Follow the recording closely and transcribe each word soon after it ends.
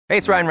Hey,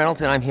 it's Ryan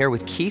Reynolds, and I'm here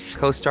with Keith,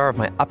 co-star of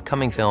my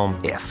upcoming film,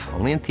 If,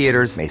 only in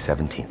theaters May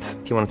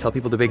 17th. Do you want to tell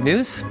people the big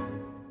news?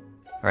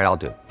 All right, I'll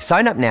do it.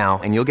 Sign up now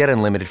and you'll get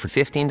unlimited for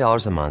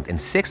 $15 a month and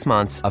 6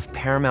 months of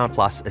Paramount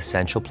Plus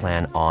Essential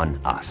Plan on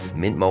us.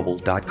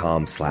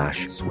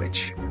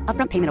 MintMobile.com/switch.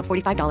 Upfront payment of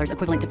 $45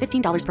 equivalent to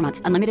 $15 per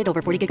month. Unlimited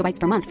over 40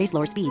 gigabytes per month. Face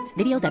lower speeds.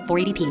 Videos at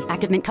 480p.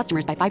 Active Mint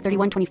customers by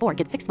 531.24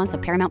 get 6 months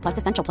of Paramount Plus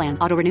Essential Plan.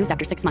 Auto renews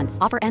after 6 months.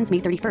 Offer ends May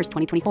 31st,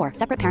 2024.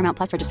 Separate Paramount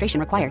Plus registration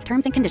required.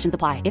 Terms and conditions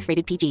apply if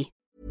rated PG.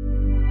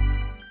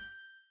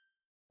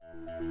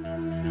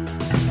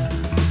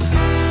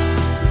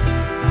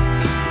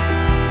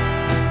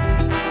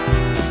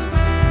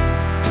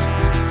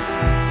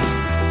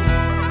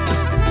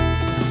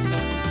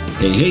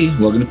 Hey,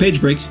 welcome to Page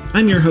Break.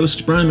 I'm your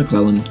host, Brian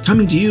McClellan,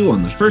 coming to you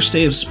on the first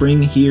day of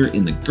spring here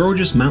in the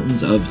gorgeous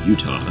mountains of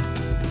Utah.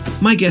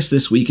 My guest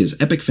this week is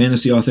epic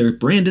fantasy author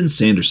Brandon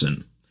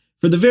Sanderson.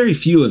 For the very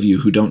few of you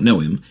who don't know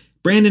him,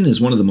 Brandon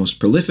is one of the most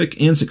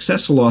prolific and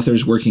successful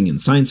authors working in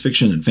science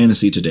fiction and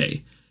fantasy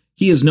today.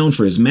 He is known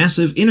for his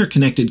massive,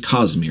 interconnected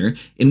Cosmere,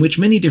 in which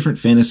many different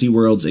fantasy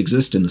worlds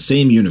exist in the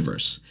same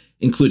universe,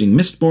 including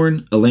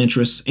Mistborn,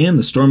 Elantris, and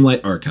the Stormlight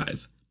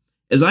Archive.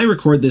 As I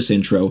record this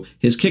intro,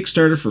 his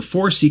Kickstarter for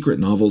 4 secret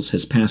novels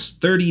has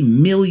passed $30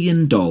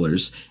 million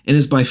and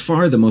is by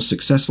far the most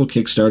successful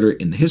Kickstarter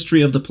in the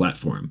history of the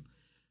platform.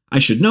 I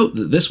should note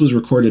that this was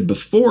recorded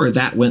before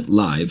that went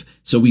live,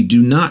 so we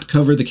do not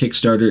cover the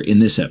Kickstarter in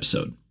this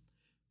episode.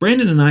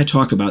 Brandon and I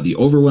talk about the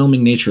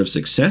overwhelming nature of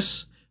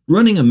success,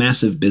 running a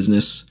massive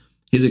business,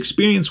 his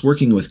experience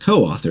working with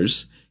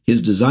co-authors, his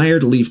desire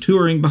to leave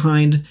touring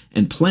behind,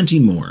 and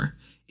plenty more.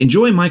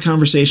 Enjoy my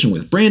conversation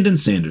with Brandon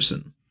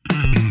Sanderson.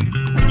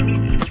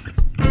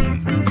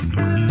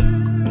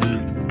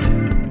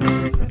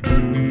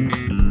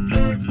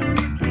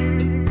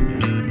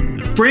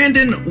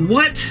 Brandon,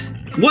 what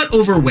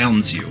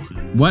overwhelms you?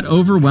 What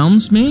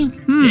overwhelms me?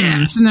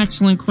 Yeah. It's an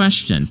excellent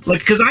question.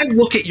 Because I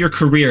look at your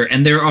career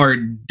and there are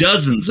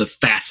dozens of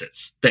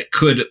facets that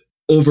could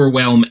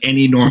overwhelm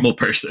any normal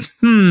person.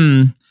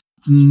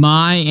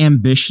 My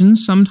ambition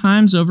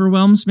sometimes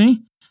overwhelms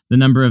me. The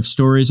number of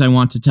stories I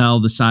want to tell,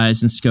 the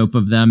size and scope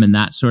of them, and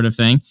that sort of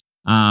thing.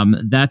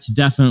 That's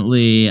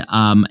definitely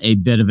a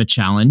bit of a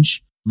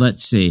challenge.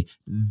 Let's see.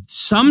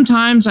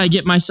 Sometimes I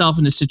get myself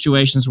into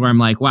situations where I'm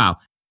like, wow,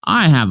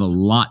 I have a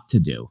lot to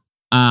do.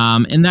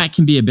 And that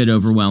can be a bit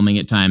overwhelming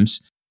at times.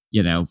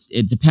 You know,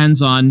 it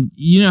depends on,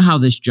 how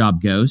this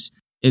job goes.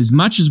 As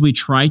much as we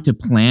try to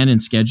plan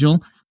and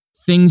schedule,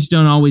 things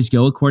don't always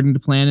go according to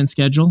plan and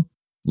schedule.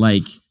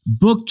 Like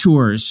book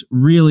tours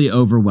really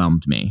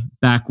overwhelmed me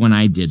back when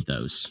I did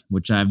those,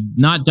 which I've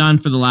not done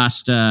for the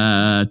last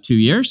 2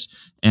 years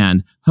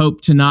and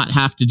hope to not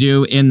have to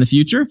do in the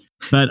future.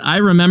 But I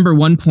remember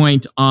one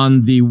point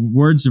on the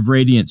Words of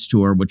Radiance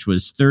tour, which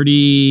was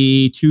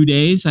 32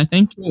 days, I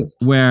think,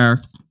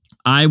 where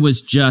I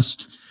was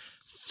just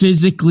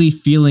physically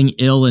feeling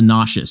ill and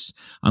nauseous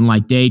on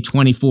like day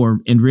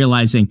 24 and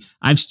realizing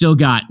I've still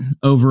got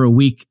over a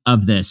week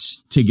of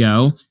this to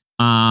go.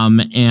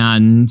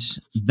 And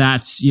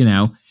that's,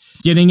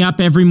 getting up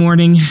every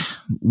morning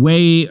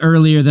way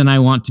earlier than I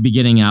want to be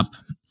getting up,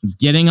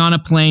 getting on a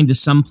plane to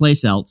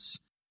someplace else.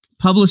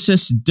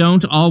 Publicists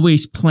don't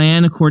always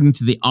plan according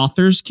to the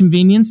author's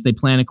convenience. They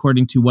plan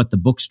according to what the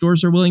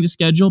bookstores are willing to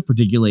schedule,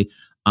 particularly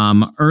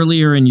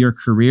earlier in your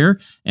career.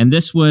 And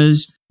this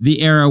was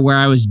the era where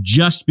I was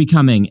just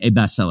becoming a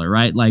bestseller,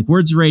 right? Like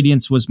Words of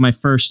Radiance was my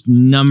first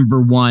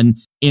number one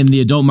in the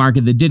adult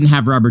market that didn't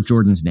have Robert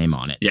Jordan's name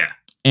on it. Yeah.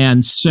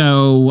 And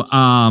so,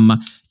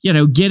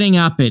 getting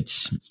up at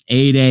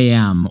 8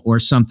 a.m. or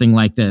something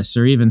like this,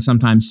 or even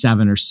sometimes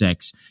 7 or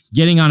 6,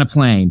 getting on a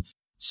plane,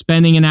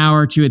 spending an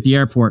hour or two at the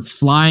airport,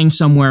 flying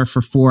somewhere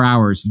for 4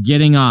 hours,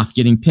 getting off,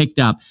 getting picked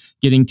up,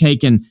 getting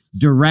taken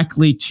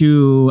directly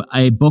to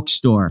a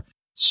bookstore,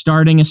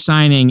 starting a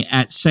signing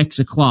at 6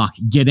 o'clock,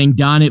 getting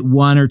done at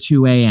 1 or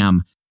 2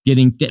 a.m.,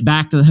 getting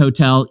back to the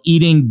hotel,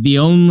 eating the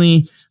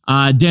only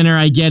dinner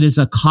I get is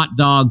a hot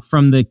dog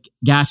from the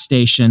gas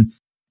station,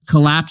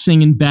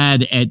 collapsing in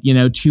bed at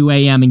 2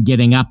 a.m. and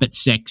getting up at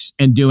 6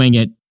 and doing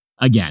it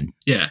again.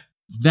 Yeah.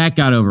 That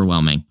got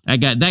overwhelming.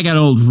 That got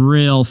old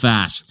real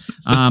fast.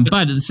 But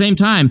at the same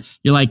time,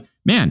 you're like,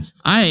 man,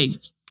 I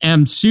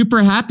am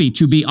super happy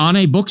to be on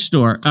a book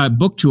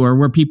tour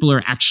where people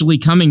are actually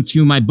coming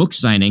to my book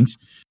signings.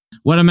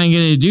 What am I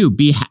going to do?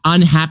 Be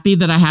unhappy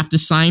that I have to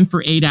sign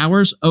for 8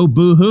 hours? Oh,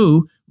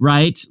 boo-hoo,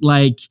 right?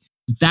 Like,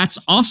 that's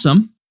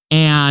awesome.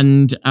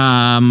 And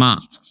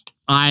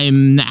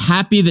I'm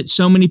happy that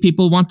so many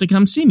people want to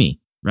come see me,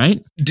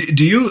 right?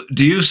 Do you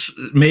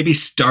maybe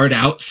start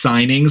out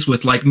signings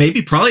with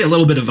probably a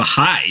little bit of a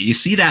high? You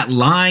see that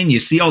line,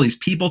 you see all these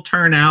people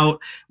turn out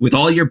with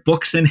all your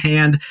books in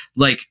hand,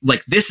 like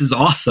this is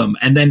awesome.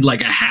 And then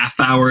like a half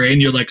hour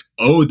in, you're like,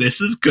 oh, this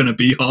is going to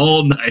be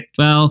all night.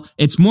 Well,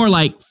 it's more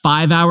like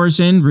 5 hours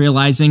in,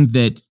 realizing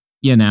that,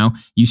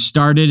 you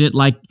started at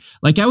like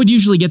I would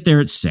usually get there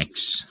at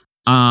 6.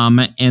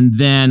 And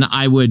then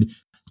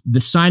the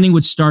signing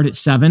would start at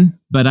 7,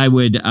 but I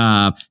would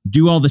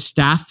do all the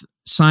staff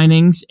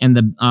signings and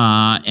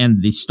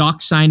the stock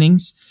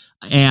signings,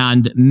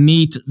 and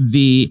meet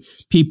the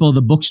people.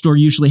 The bookstore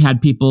usually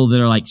had people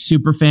that are like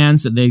super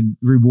fans that they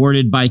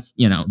rewarded by,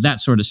 that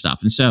sort of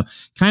stuff. And so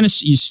kind of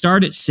you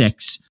start at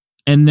 6,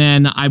 and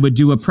then I would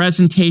do a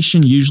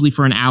presentation usually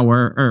for an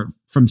hour or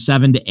from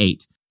 7 to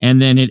 8. And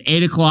then at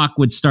 8 o'clock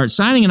would start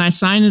signing, and I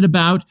sign at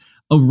about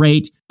a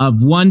rate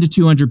of 1 to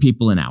 200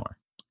 people an hour.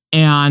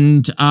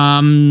 And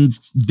I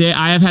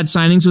have had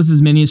signings with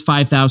as many as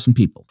 5,000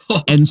 people.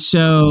 And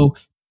so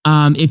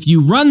if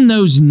you run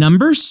those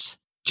numbers,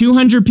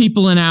 200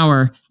 people an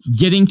hour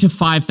getting to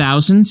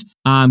 5,000.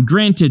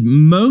 Granted,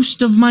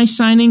 most of my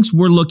signings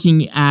were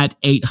looking at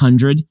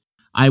 800.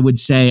 I would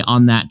say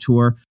on that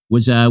tour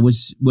was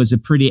a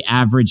pretty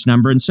average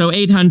number. And so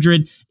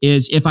 800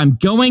 is, if I'm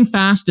going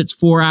fast, it's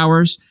 4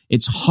 hours.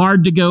 It's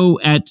hard to go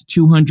at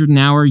 200 an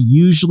hour.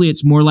 Usually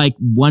it's more like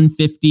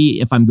 150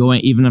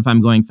 even if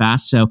I'm going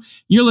fast. So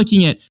you're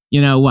looking at,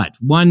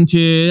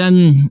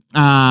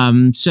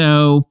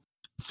 so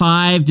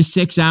 5 to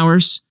 6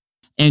 hours.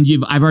 And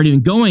I've already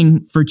been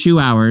going for 2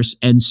 hours.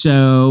 And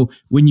so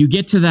when you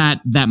get to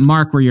that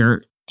mark where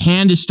your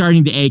hand is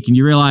starting to ache and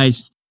you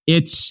realize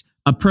it's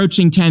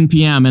approaching 10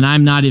 p.m. and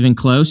I'm not even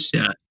close,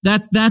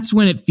 that's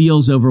when it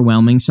feels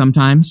overwhelming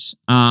sometimes,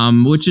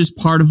 which is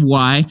part of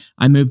why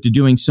I moved to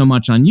doing so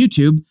much on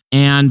YouTube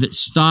and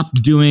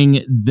stopped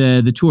doing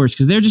the tours,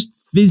 because they're just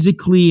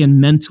physically and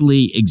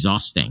mentally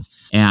exhausting.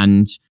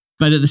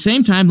 But at the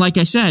same time, like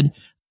I said,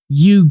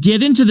 you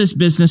get into this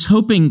business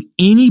hoping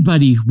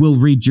anybody will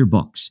read your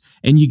books,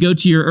 and you go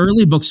to your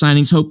early book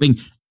signings hoping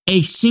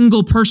a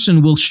single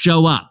person will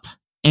show up.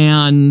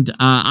 And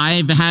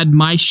I've had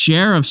my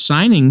share of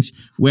signings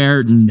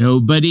where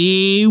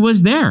nobody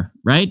was there,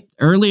 right?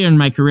 Earlier in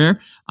my career,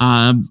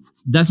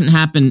 doesn't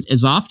happen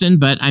as often,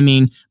 but I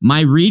mean,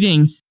 my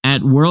reading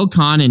at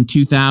Worldcon in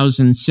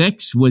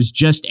 2006 was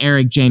just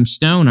Eric James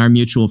Stone, our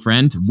mutual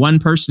friend, one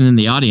person in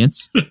the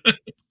audience.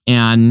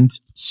 And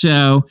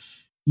so,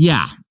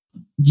 yeah,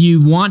 you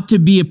want to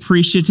be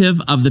appreciative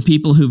of the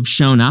people who've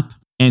shown up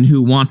and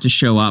who want to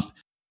show up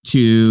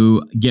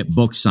to get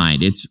books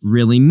signed. It's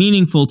really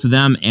meaningful to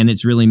them, and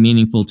it's really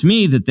meaningful to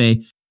me that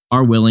they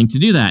are willing to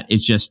do that.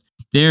 It's just,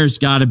 there's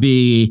got to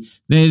be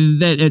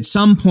that at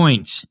some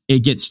point it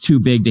gets too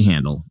big to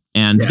handle.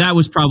 And that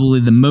was probably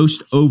the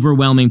most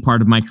overwhelming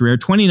part of my career.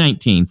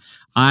 2019,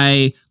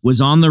 I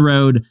was on the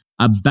road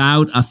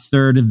about a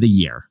third of the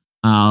year,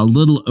 a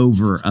little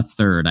over a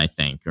third, I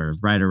think, or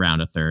right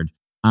around a third.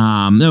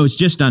 No, it's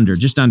just under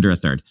a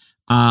third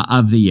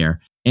of the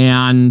year.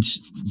 And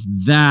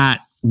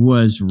that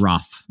was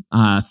rough.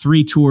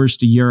 3 tours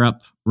to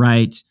Europe,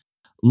 right?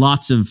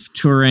 Lots of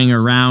touring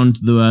around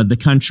the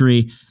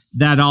country.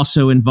 That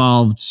also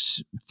involved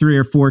 3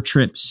 or 4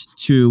 trips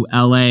to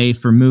LA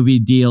for movie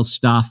deal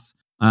stuff,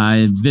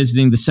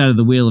 visiting the set of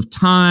the Wheel of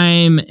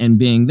Time and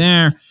being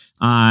there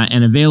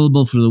and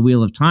available for the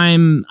Wheel of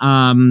Time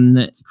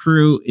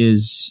crew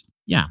is,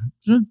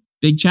 a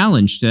big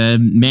challenge to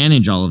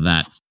manage all of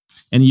that.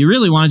 And you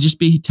really want to just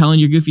be telling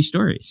your goofy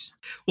stories.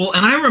 Well,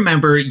 and I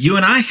remember you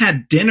and I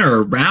had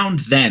dinner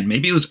around then.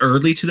 Maybe it was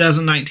early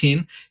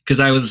 2019, because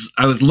I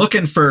was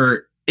looking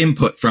for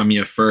input from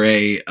you for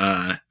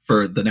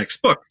for the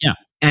next book. Yeah.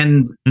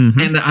 And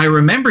I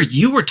remember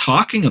you were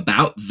talking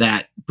about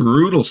that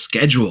brutal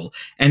schedule,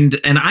 and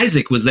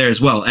Isaac was there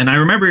as well. And I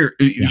remember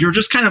you're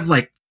just kind of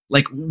like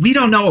we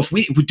don't know if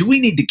we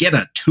need to get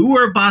a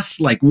tour bus?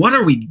 Like, what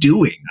are we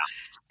doing?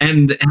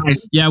 And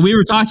we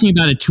were talking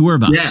about a tour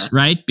bus,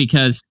 right?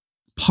 Because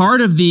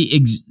part of the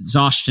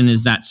exhaustion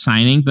is that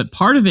signing, but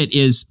part of it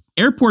is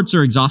airports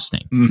are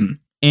exhausting. Mm-hmm.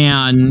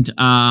 And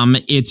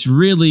it's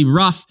really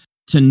rough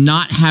to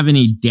not have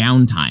any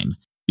downtime,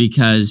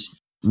 because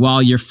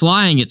while you're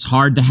flying, it's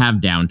hard to have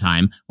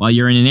downtime. While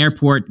you're in an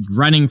airport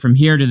running from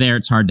here to there,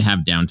 it's hard to have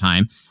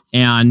downtime.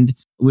 And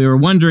we were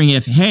wondering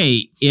if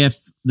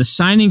the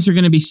signings are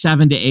going to be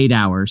 7 to 8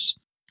 hours,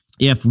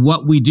 if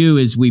what we do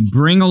is we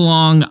bring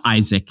along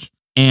Isaac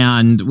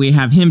and we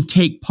have him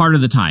take part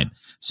of the time,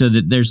 so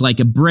that there's like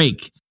a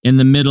break in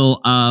the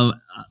middle of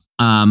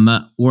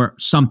or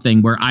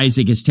something where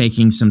Isaac is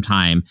taking some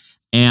time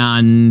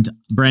and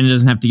Brandon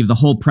doesn't have to give the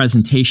whole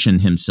presentation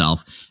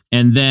himself.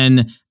 And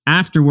then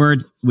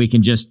afterward, we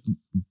can just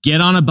get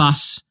on a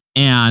bus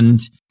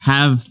and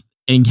have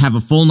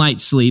a full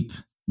night's sleep.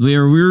 We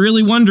were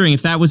really wondering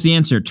if that was the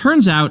answer.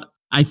 Turns out,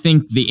 I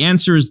think the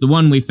answer is the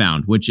one we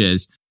found, which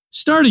is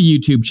start a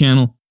YouTube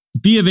channel,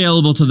 be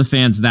available to the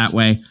fans that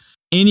way.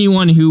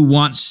 Anyone who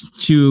wants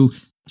to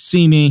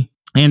see me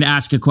and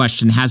ask a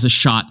question has a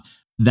shot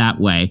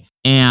that way,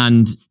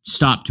 and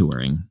stop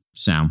touring.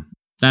 So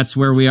that's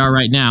where we are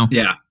right now.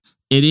 Yeah.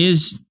 It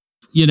is,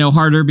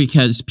 harder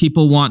because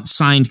people want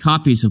signed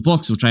copies of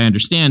books, which I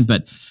understand.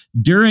 But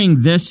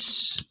during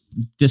this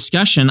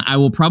discussion, I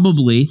will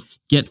probably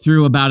get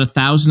through about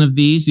 1,000 of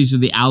these. These are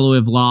the Alloy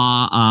of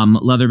Law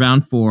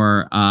leatherbound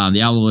for the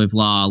Alloy of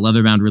Law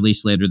leatherbound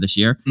release later this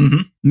year.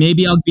 Mm-hmm.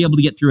 Maybe I'll be able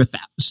to get through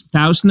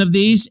 1,000 of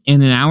these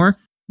in an hour,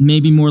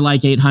 maybe more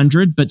like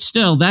 800. But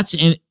still, that's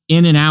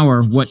in an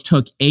hour what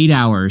took 8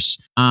 hours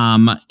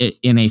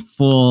in a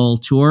full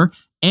tour.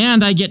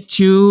 And I get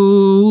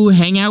to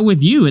hang out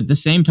with you at the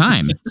same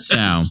time.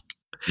 So,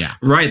 yeah.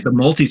 Right. The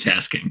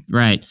multitasking.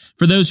 Right.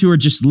 For those who are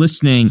just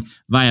listening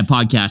via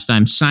podcast,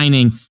 I'm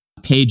signing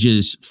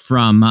pages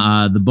from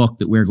the book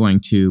that we're going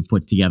to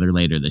put together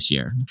later this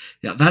year.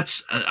 Yeah,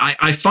 that's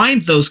I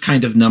find those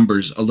kind of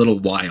numbers a little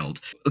wild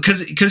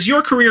because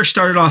your career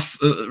started off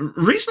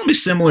reasonably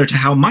similar to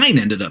how mine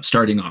ended up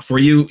starting off, where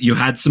you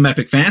had some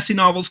epic fantasy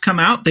novels come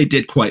out. They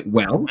did quite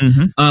well.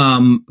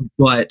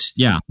 But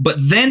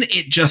then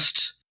it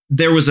just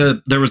there was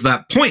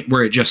that point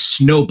where it just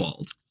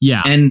snowballed.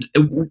 Yeah. And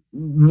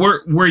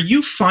were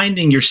you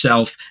finding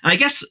yourself, and I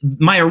guess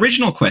my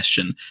original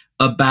question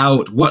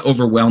about what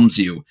overwhelms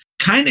you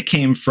kind of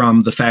came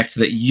from the fact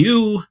that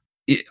you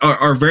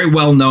are very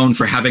well known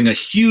for having a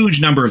huge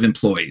number of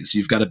employees.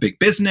 You've got a big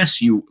business,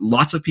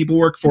 lots of people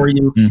work for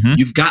you.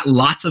 You've got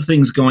lots of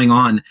things going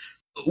on.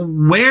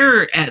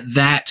 Where at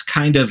that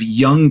kind of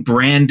young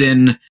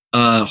Brandon,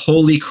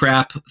 holy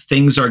crap,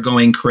 things are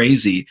going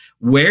crazy,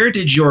 where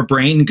did your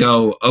brain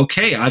go,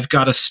 okay, I've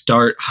got to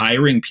start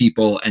hiring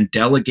people and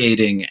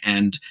delegating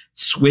and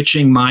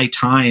switching my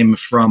time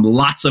from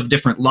lots of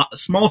different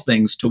small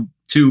things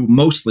to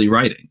mostly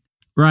writing?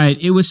 Right.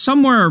 It was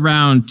somewhere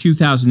around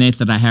 2008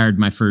 that I hired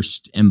my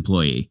first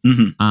employee.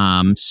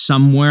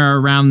 Somewhere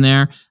around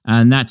there.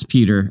 And that's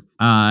Peter.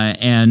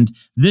 And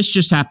this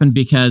just happened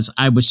because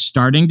I was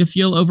starting to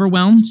feel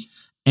overwhelmed.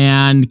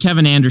 And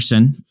Kevin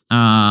Anderson,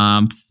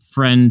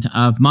 friend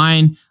of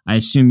mine, I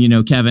assume you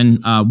know Kevin,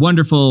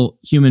 wonderful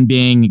human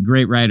being,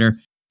 great writer.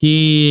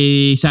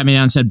 He sat me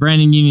down and said,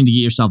 Brandon, you need to get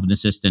yourself an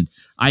assistant.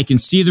 I can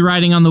see the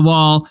writing on the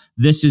wall.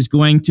 This is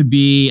going to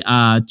be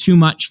too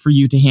much for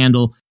you to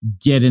handle.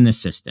 Get an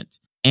assistant.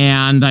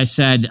 And I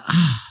said,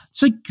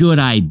 it's a good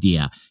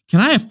idea. Can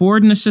I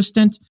afford an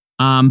assistant?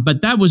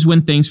 But that was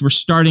when things were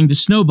starting to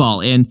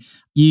snowball. And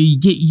you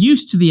get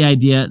used to the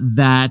idea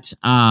that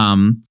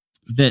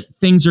that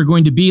things are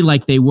going to be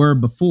like they were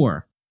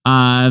before.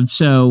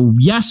 So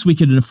yes, we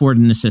could afford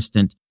an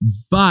assistant,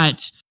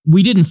 but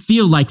we didn't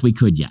feel like we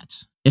could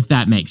yet, if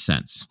that makes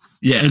sense.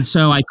 Yeah. And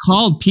so I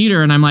called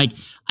Peter and I'm like,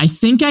 I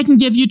think I can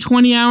give you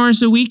 20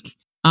 hours a week.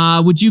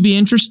 Would you be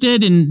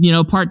interested in,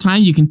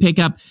 part-time? You can pick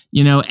up,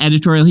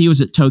 editorial. He was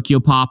at Tokyo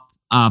Pop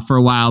for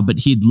a while, but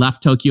he'd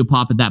left Tokyo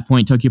Pop at that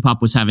point. Tokyo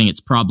Pop was having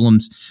its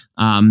problems.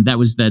 That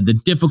was the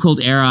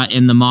difficult era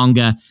in the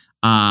manga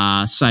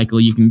cycle.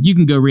 You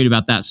can go read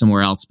about that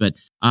somewhere else, but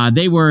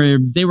they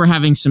were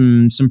having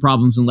some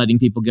problems and letting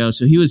people go.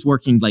 So he was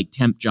working like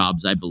temp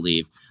jobs, I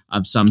believe,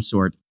 of some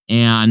sort.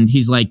 And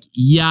he's like,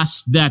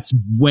 yes, that's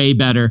way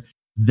better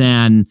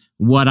than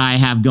what I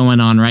have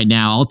going on right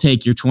now. I'll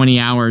take your 20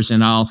 hours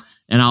and I'll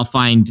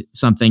find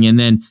something. And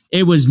then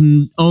it was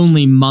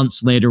only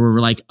months later where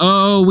we're like,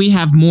 oh, we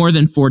have more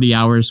than 40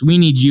 hours. We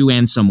need you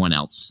and someone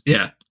else.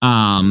 Yeah.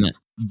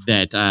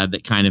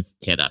 That kind of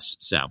hit us.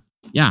 So,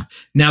 yeah.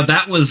 Now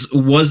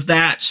was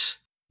that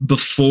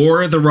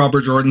before the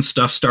Robert Jordan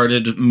stuff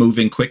started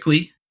moving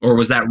quickly? Or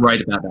was that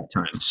right about that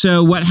time?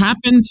 So what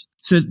happened,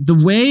 the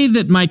way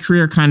that my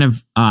career kind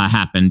of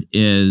happened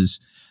is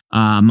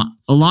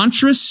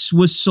Elantris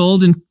was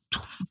sold in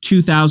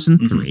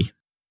 2003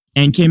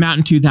 and came out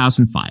in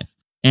 2005.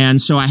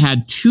 And so I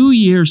had 2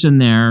 years in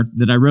there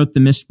that I wrote the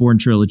Mistborn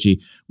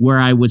trilogy where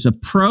I was a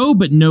pro,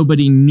 but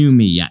nobody knew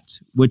me yet,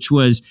 which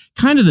was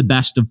kind of the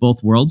best of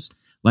both worlds.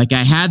 Like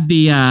I had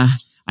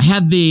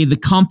the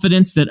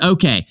confidence that,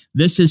 okay,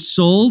 this is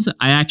sold.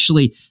 I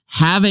actually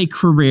have a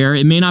career.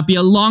 It may not be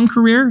a long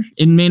career.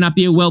 It may not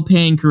be a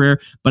well-paying career,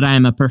 but I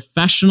am a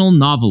professional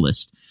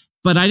novelist.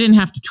 But I didn't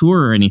have to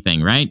tour or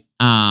anything, right?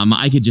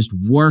 I could just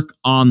work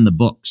on the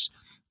books.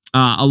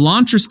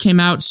 Elantris came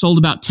out, sold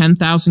about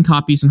 10,000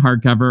 copies in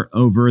hardcover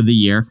over the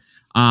year.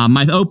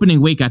 My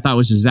opening week I thought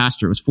was a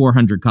disaster. It was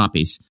 400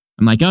 copies.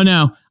 I'm like, oh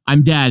no,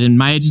 I'm dead. And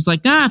my agent's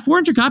like,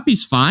 400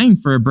 copies fine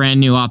for a brand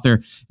new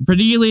author,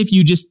 particularly if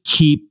you just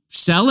keep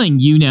selling,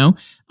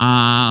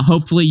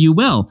 hopefully you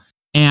will.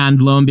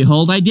 And lo and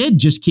behold, I did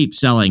just keep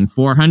selling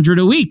 400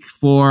 a week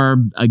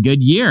for a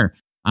good year.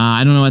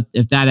 I don't know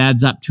if that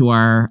adds up to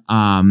our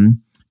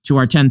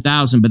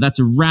 10,000, but that's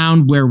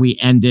around where we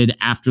ended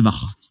after the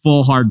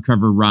full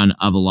hardcover run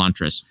of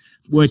Elantris,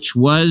 which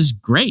was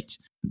great.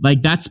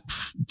 Like that's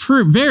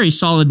very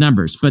solid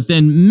numbers. But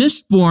then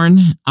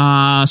Mistborn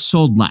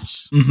sold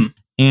less.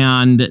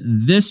 And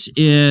this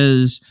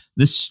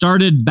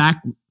started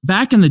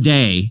back in the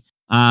day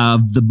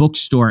of the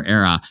bookstore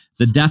era.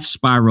 The death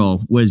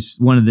spiral was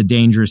one of the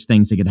dangerous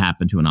things that could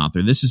happen to an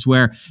author. This is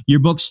where your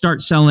books start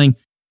selling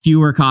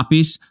fewer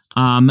copies.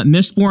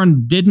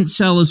 Mistborn didn't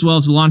sell as well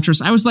as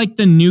Elantris. I was like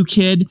the new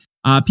kid.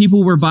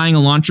 People were buying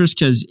Elantris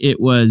because it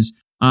was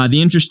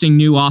the interesting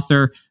new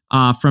author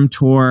from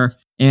Tor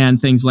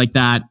and things like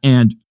that.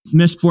 And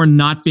Mistborn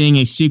not being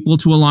a sequel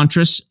to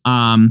Elantris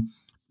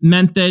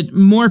meant that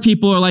more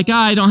people are like,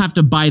 I don't have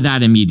to buy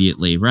that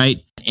immediately,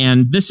 right?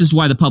 And this is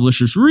why the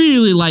publishers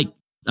really like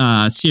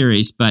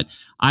series. But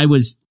I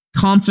was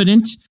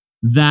confident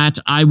that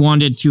I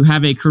wanted to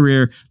have a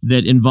career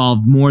that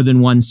involved more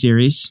than one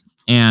series,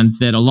 and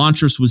that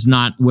Elantris was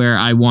not where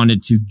I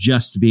wanted to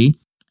just be.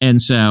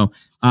 And so,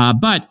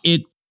 but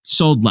it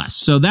sold less.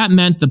 So that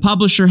meant the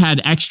publisher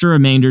had extra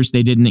remainders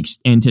they didn't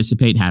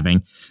anticipate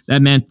having.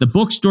 That meant the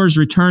bookstores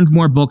returned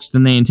more books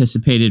than they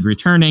anticipated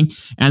returning.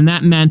 And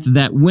that meant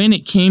that when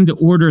it came to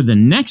order the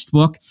next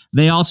book,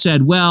 they all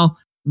said, well,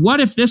 what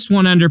if this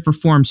one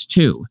underperforms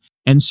too?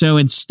 And so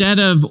instead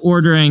of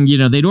ordering,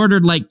 they'd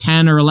ordered like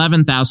 10 or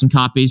 11,000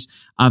 copies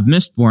of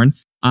Mistborn,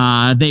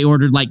 they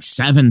ordered like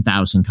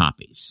 7,000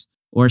 copies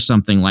or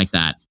something like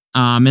that.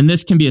 And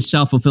this can be a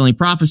self-fulfilling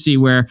prophecy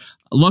where,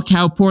 look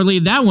how poorly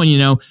that one,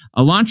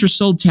 Elantris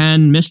sold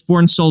 10,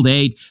 Mistborn sold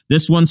 8,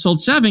 this one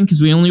sold 7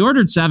 because we only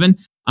ordered 7.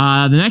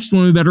 The next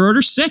one we better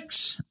order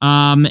 6.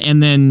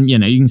 And then, you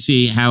can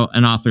see how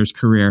an author's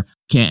career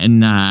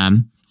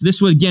can... This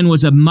again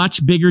was a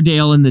much bigger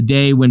deal in the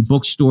day when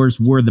bookstores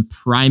were the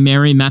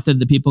primary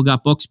method that people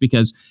got books,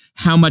 because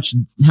how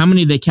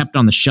many they kept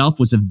on the shelf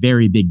was a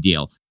very big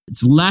deal.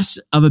 It's less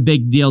of a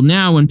big deal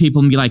now when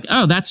people can be like,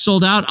 oh, that's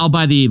sold out, I'll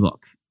buy the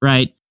ebook,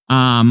 right?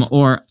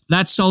 Or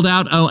that's sold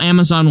out, oh,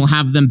 Amazon will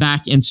have them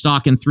back in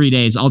stock in 3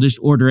 days. I'll just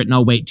order it and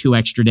I'll wait 2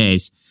 extra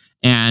days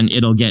and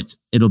it'll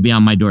be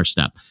on my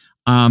doorstep.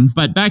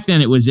 But back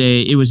then it was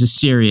a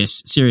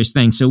serious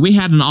thing. So we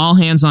had an all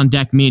hands on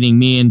deck meeting,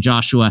 me and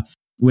Joshua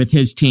with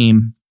his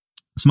team.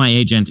 It's my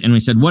agent. And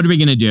we said, what are we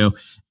going to do?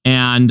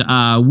 And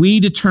we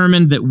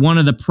determined that one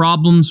of the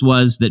problems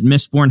was that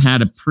Mistborn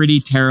had a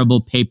pretty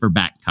terrible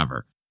paperback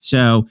cover.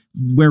 So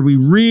where we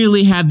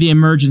really had the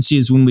emergency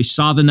is when we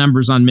saw the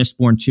numbers on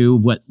Mistborn 2,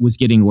 what was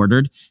getting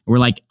ordered. We're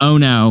like, oh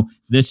no,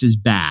 this is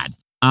bad.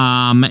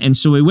 And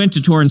so we went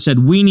to Tor and said,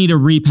 we need a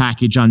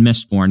repackage on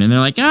Mistborn. And they're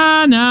like,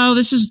 no,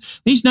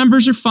 these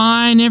numbers are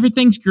fine.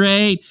 Everything's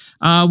great.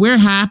 We're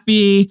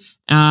happy.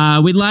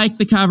 We like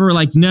the cover. We're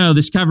like, no,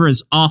 this cover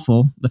is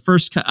awful. The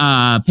first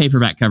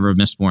paperback cover of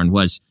Mistborn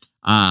was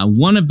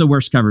one of the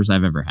worst covers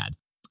I've ever had.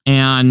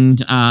 And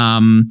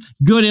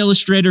good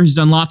illustrator who's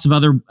done lots of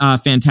other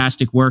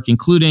fantastic work,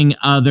 including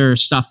other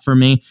stuff for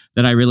me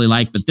that I really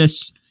like. But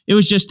it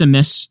was just a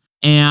miss.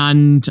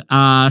 And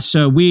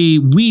so we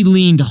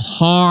leaned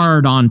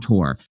hard on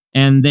Tor,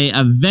 and they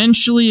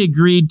eventually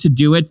agreed to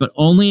do it, but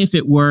only if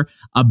it were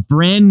a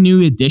brand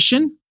new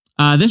edition.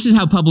 This is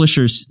how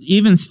publishers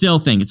even still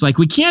think. It's like,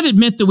 we can't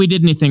admit that we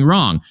did anything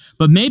wrong,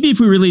 but maybe if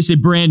we release a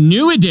brand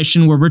new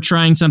edition where we're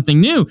trying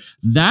something new,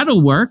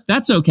 that'll work.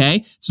 That's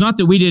okay. It's not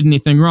that we did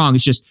anything wrong.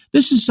 It's just,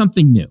 this is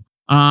something new.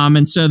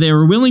 And so they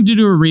were willing to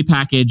do a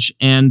repackage,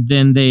 and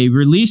then they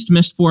released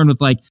Mistborn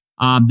with like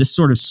this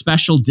sort of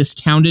special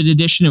discounted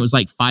edition. It was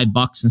like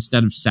 $5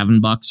 instead of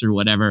 $7 or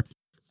whatever.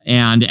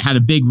 And it had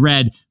a big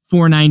red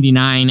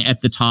 $4.99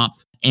 at the top,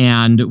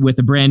 and with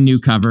a brand new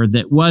cover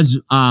that was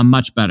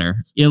much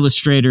better.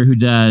 Illustrator who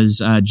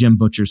does Jim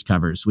Butcher's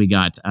covers. We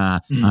got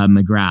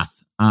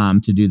McGrath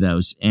to do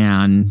those,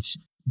 and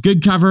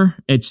good cover.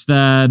 It's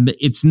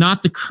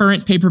not the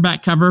current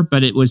paperback cover,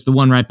 but it was the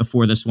one right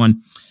before this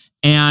one.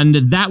 And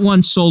that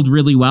one sold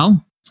really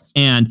well.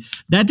 And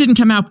that didn't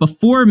come out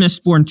before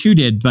Mistborn 2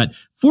 did, but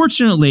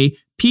fortunately,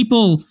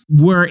 people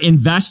were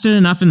invested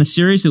enough in the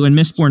series that when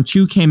Mistborn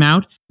 2 came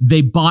out,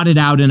 they bought it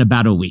out in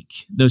about a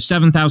week. Those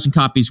 7,000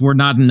 copies were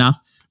not enough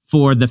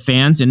for the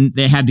fans, and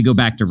they had to go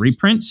back to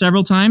reprint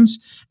several times.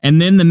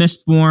 And then the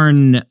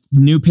Mistborn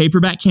new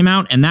paperback came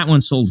out, and that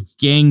one sold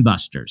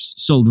gangbusters,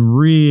 sold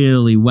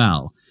really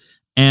well.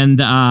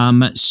 And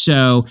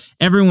so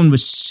everyone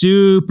was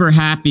super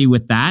happy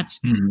with that.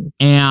 Mm-hmm.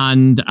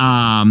 And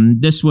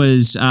this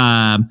was,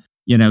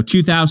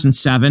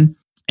 2007.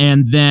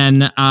 And then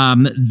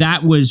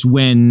that was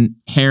when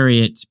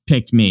Harriet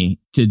picked me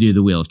to do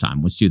The Wheel of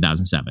Time, was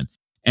 2007.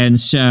 And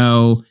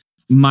so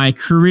my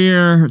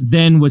career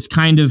then was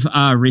kind of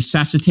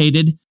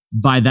resuscitated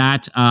by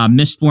that.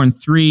 Mistborn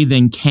 3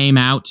 then came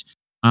out.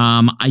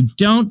 I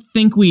don't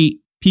think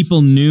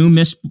people knew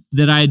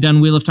that I had done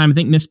Wheel of Time. I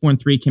think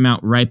Mistborn 3 came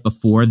out right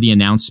before the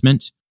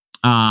announcement.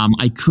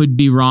 I could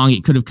be wrong.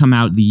 It could have come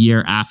out the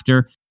year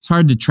after. It's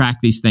hard to track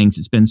these things.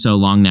 It's been so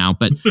long now.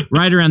 But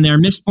right around there,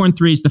 Mistborn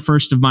 3 is the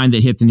first of mine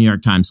that hit the New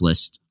York Times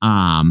list.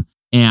 And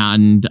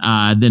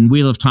then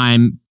Wheel of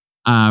Time,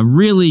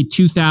 really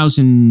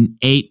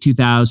 2008,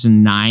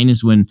 2009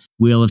 is when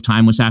Wheel of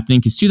Time was happening,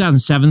 because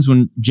 2007 is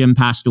when Jim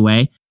passed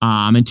away.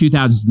 And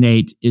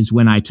 2008 is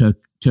when I took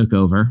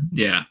over.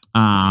 Yeah.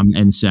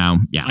 And so,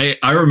 yeah.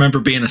 I remember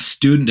being a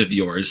student of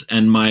yours,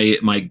 and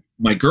my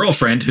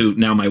girlfriend, who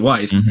now my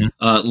wife,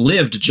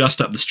 lived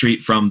just up the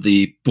street from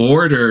the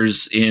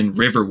Borders in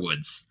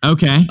Riverwoods.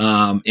 Okay.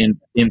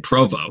 In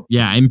Provo.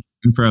 Yeah, in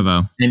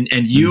Provo.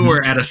 And you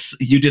were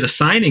you did a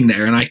signing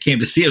there, and I came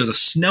to see it. It was a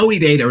snowy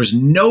day. There was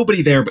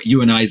nobody there but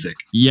you and Isaac.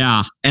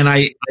 Yeah. And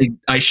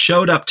I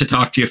showed up to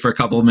talk to you for a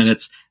couple of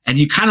minutes, and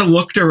you kind of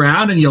looked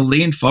around and you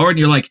leaned forward and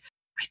you're like,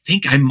 I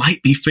think I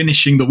might be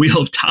finishing The Wheel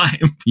of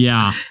Time.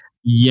 Yeah.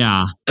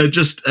 Yeah.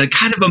 Just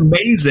kind of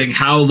amazing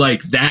how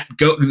like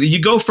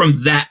you go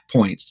from that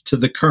point to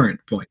the current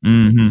point.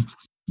 Mm-hmm.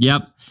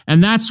 Yep.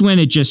 And that's when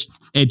it just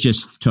it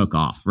just took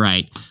off,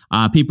 right?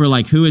 People are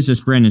like, who is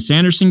this Brandon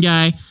Sanderson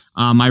guy?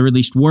 I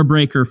released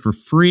Warbreaker for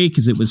free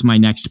because it was my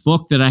next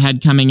book that I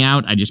had coming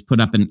out. I just put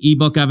up an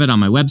ebook of it on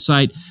my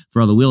website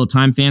for all the Wheel of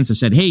Time fans. I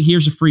said, hey,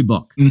 here's a free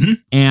book.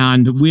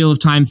 And Wheel of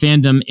Time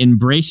fandom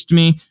embraced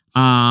me.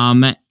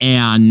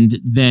 And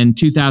then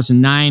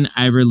 2009,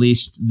 I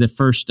released the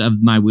first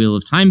of my Wheel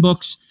of Time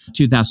books.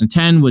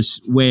 2010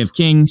 was Way of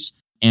Kings.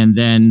 And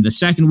then the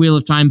second Wheel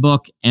of Time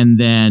book. And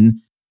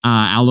then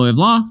Alloy of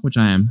Law, which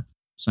I am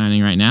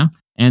signing right now.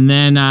 And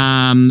then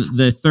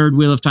the third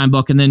Wheel of Time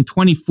book. And then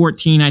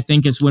 2014, I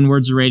think, is when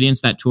Words of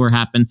Radiance, that tour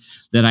happened,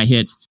 that I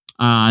hit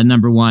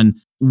number one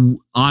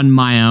on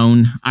my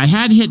own. I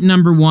had hit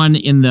number one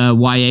in the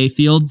YA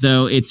field,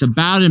 though it's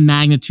about a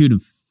magnitude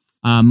of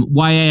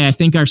YA. I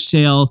think our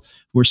sale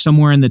were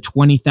somewhere in the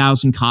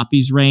 20,000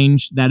 copies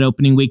range that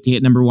opening week to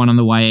hit number one on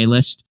the YA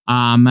list.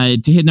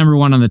 To hit number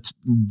one on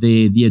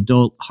the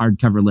adult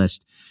hardcover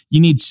list, you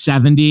need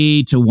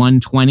 70 to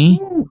 120.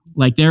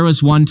 Like there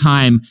was one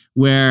time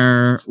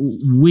where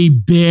we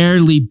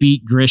barely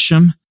beat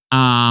Grisham.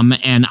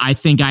 And I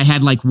think I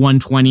had like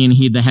 120 and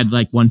he had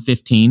like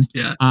 115.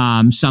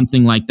 Yeah.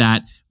 Something like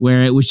that,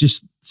 where it was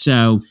just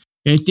so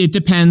it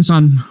depends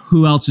on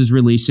who else is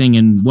releasing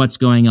and what's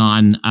going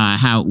on,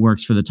 how it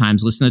works for the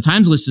Times list. And the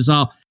Times list is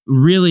all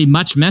really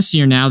much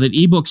messier now that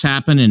ebooks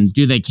happen. And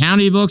do they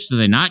count ebooks? Do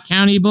they not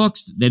count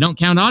ebooks? They don't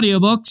count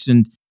audiobooks.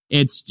 And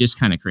it's just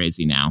kind of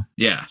crazy now.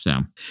 Yeah.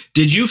 So,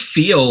 did you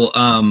feel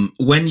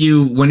when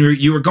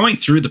you were going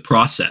through the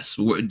process,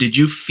 did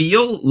you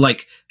feel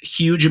like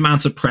huge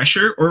amounts of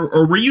pressure,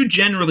 or were you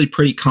generally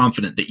pretty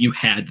confident that you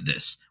had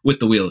this with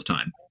the Wheel of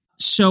Time?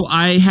 So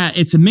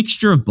it's a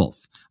mixture of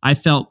both. I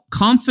felt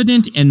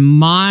confident in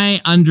my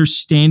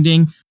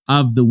understanding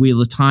of the Wheel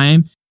of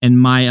Time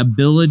and my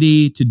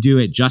ability to do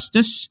it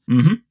justice.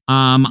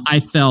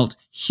 I felt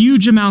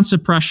huge amounts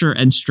of pressure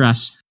and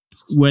stress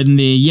when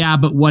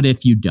but what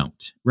if you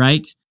don't,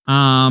 right?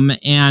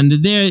 And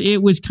there,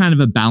 it was kind of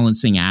a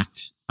balancing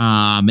act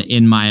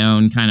in my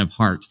own kind of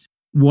heart.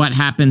 What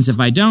happens if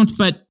I don't?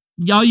 But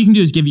all you can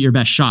do is give it your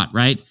best shot,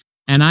 right?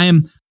 And I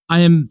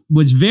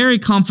was very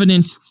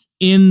confident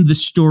in the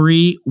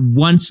story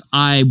once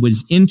I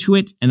was into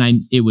it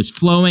and it was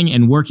flowing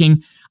and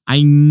working.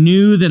 I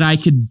knew that I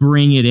could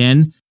bring it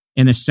in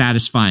a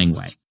satisfying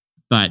way.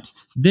 But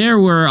there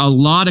were a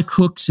lot of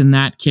cooks in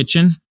that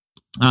kitchen.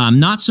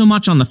 Not so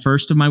much on the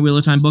first of my Wheel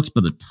of Time books,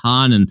 but a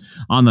ton and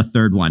on the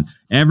third one.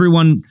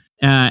 Everyone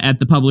at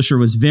the publisher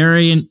was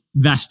very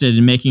invested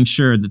in making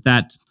sure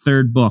that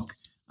third book,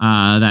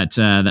 that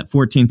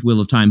 14th Wheel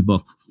of Time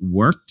book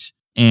worked.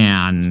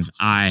 And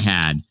I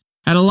had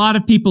a lot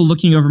of people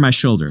looking over my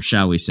shoulder,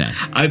 shall we say.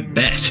 I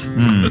bet.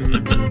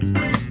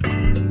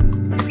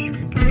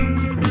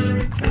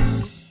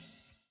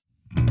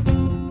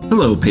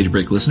 Hello, Page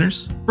Break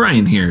listeners.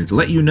 Brian here to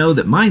let you know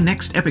that my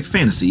next epic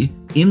fantasy,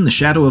 In the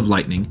Shadow of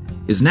Lightning,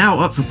 is now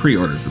up for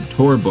pre-order from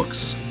Tor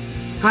Books.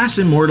 Glass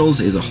Immortals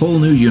is a whole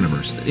new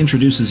universe that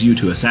introduces you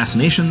to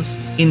assassinations,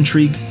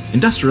 intrigue,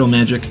 industrial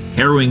magic,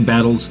 harrowing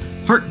battles,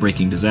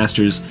 heartbreaking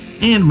disasters,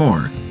 and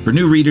more for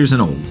new readers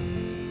and old.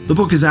 The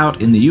book is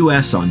out in the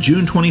US on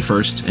June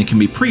 21st and can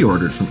be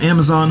pre-ordered from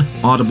Amazon,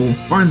 Audible,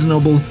 Barnes &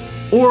 Noble,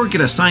 or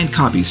get a signed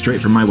copy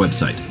straight from my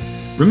website.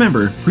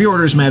 Remember,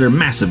 pre-orders matter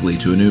massively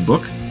to a new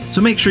book,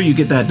 so make sure you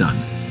get that done.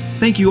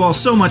 Thank you all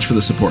so much for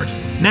the support.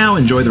 Now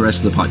enjoy the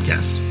rest of the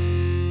podcast.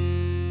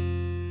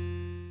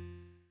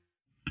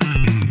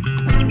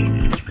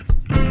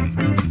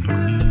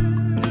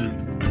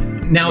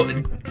 Now,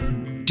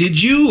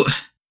 did you...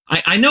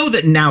 I know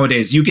that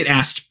nowadays you get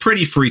asked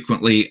pretty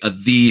frequently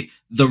the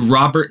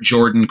Robert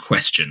Jordan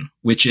question,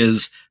 which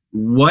is,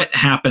 what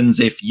happens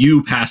if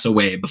you pass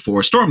away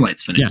before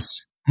Stormlight's finished?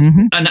 Yes.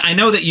 Mm-hmm. And I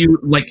know that you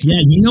like... Yeah,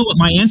 you know what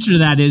my answer to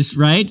that is,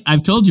 right?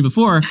 I've told you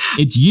before.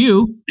 It's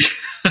you.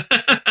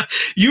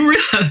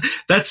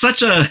 That's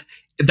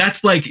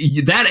like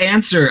that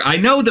answer. I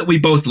know that we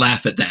both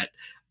laugh at that.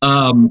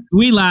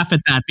 We laugh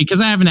at that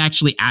because I haven't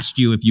actually asked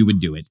you if you would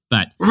do it,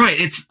 but right.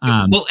 It's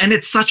and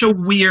it's such a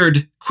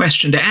weird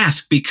question to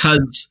ask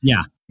because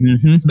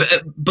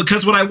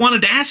because what I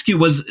wanted to ask you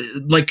was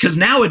because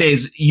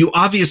nowadays you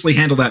obviously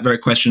handle that very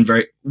question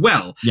very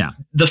well. Yeah.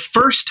 The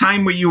first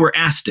time where you were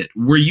asked it,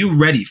 were you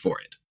ready for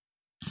it?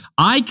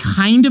 I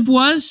kind of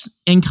was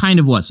and kind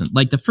of wasn't.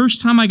 Like the first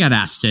time I got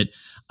asked it,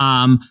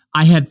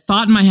 I had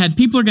thought in my head,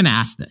 people are going to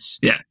ask this.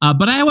 Yeah.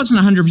 But I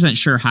wasn't 100%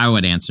 sure how I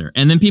would answer.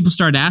 And then people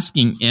started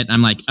asking it.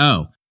 I'm like,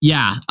 oh,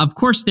 yeah, of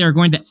course they're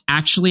going to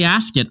actually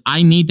ask it.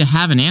 I need to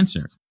have an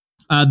answer.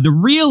 The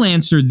real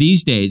answer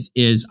these days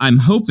is I'm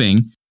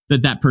hoping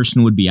that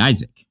person would be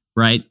Isaac,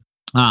 right?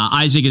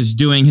 Isaac is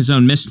doing his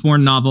own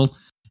Mistborn novel.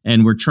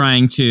 And we're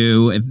trying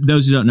to, if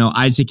those who don't know,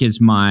 Isaac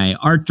is my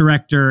art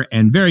director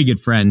and very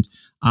good friend.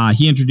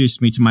 He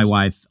introduced me to my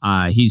wife.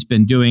 He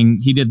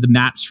did the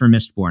maps for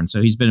Mistborn.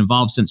 So he's been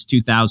involved since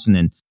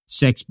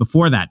 2006.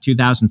 Before that,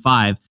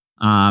 2005,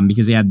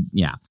 because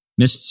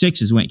Mist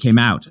 6 is when it came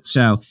out.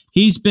 So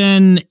he's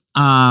been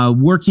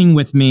working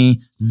with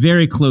me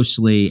very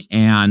closely.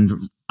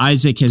 And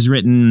Isaac has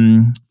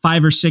written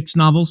 5 or 6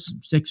 novels,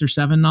 6 or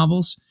 7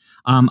 novels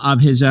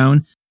of his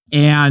own,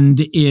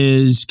 and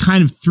is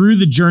kind of through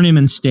the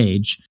journeyman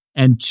stage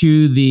and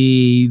to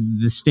the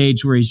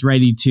stage where he's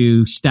ready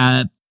to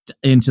step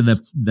into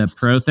the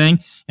pro thing.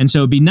 And so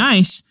it'd be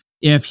nice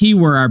if he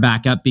were our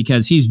backup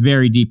because he's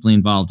very deeply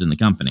involved in the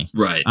company.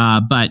 Right.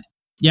 But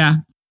yeah,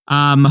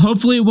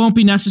 hopefully it won't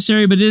be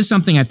necessary, but it is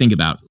something I think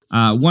about.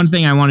 One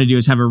thing I want to do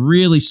is have a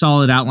really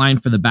solid outline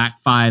for the back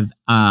 5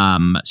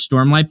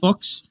 Stormlight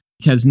books,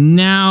 because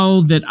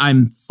now that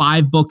I'm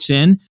 5 books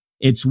in,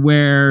 it's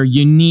where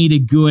you need a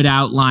good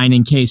outline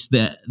in case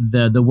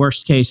the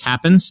worst case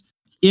happens.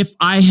 If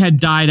I had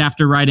died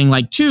after writing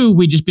like 2,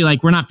 we'd just be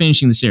like, we're not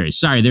finishing the series.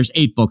 Sorry, there's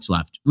 8 books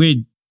left.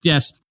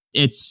 It's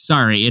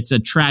a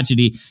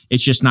tragedy.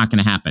 It's just not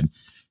going to happen.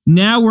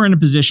 Now we're in a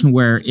position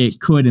where it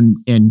could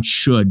and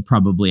should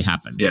probably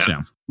happen. Yeah.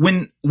 So.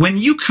 When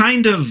you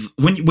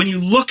when you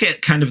look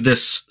at kind of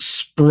this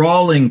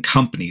sprawling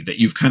company that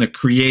you've kind of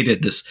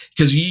created, this,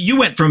 because you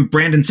went from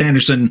Brandon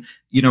Sanderson,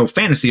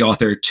 fantasy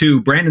author,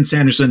 to Brandon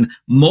Sanderson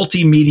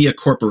Multimedia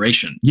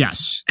Corporation.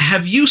 Yes.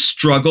 Have you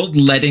struggled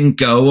letting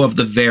go of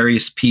the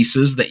various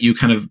pieces that you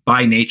kind of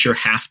by nature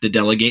have to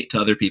delegate to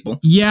other people?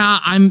 Yeah,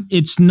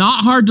 it's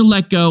not hard to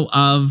let go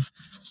of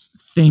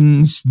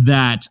things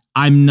that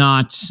I'm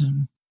not.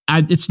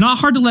 It's not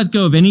hard to let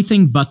go of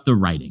anything but the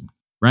writing,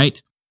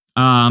 right?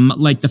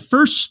 Like the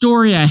first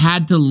story I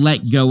had to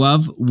let go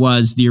of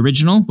was the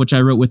original, which I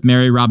wrote with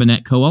Mary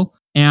Robinette Kowal.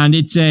 And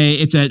it's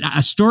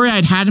a story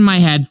I'd had in my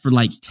head for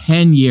like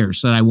 10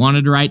 years that I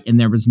wanted to write, and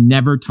there was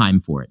never time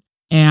for it.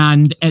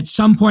 And at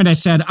some point I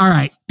said, all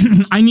right,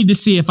 I need to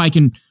see if I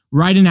can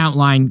write an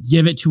outline,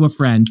 give it to a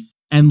friend,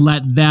 and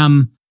let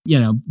them,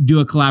 do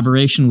a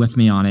collaboration with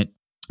me on it.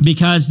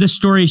 Because this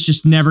story is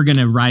just never going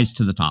to rise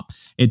to the top.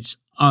 It's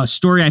a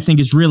story I think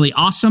is really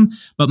awesome,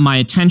 but my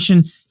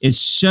attention is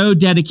so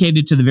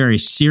dedicated to the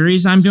various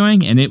series I'm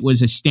doing, and it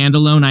was a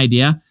standalone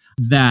idea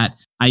that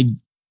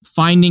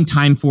finding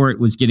time for it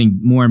was getting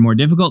more and more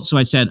difficult. So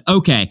I said,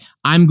 okay,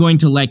 I'm going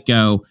to let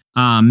go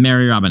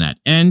Mary Robinette.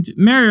 And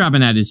Mary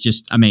Robinette is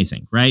just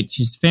amazing, right?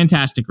 She's a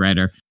fantastic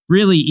writer,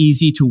 really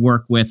easy to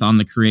work with on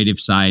the creative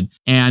side,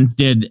 and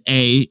did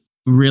a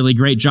really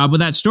great job with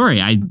that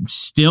story. I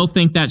still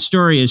think that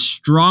story is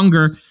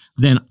stronger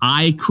than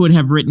I could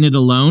have written it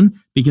alone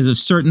because of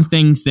certain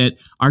things that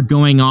are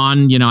going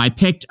on. I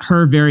picked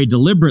her very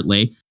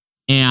deliberately,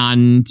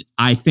 and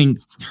I think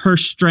her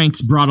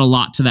strengths brought a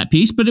lot to that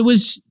piece, but it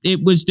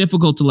was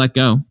difficult to let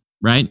go,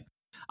 right?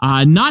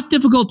 Not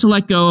difficult to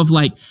let go of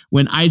like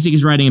when Isaac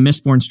is writing a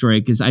Mistborn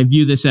story, because I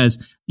view this as,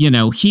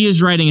 he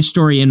is writing a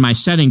story in my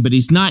setting, but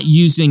he's not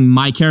using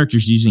my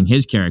characters, he's using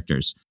his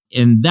characters.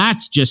 And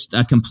that's just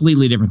a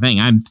completely different thing.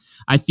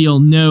 I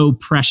feel no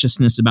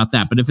preciousness about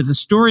that. But if it's a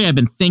story I've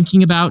been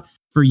thinking about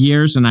for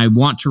years and I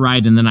want to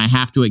write, and then I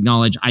have to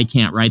acknowledge I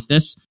can't write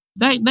this,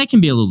 that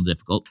can be a little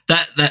difficult.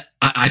 That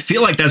I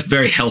feel like that's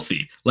very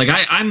healthy. Like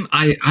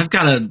I've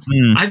got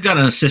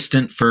an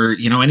assistant for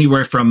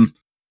anywhere from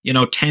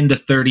 10 to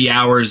 30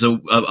 hours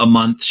a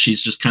month.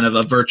 She's just kind of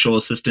a virtual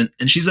assistant,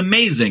 and she's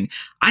amazing.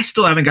 I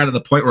still haven't got to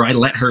the point where I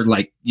let her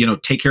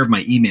take care of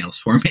my emails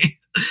for me.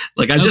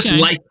 Like I just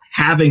like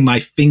having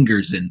my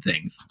fingers in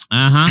things.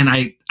 And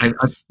I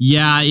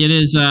yeah, it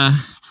is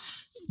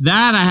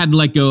that I had to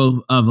let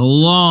go of a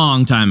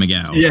long time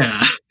ago.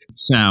 Yeah.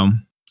 So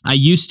I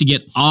used to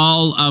get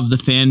all of the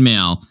fan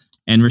mail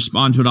and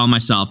respond to it all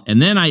myself. And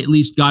then I at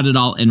least got it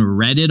all and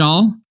read it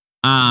all,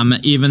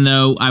 even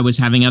though I was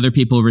having other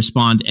people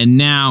respond. And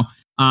now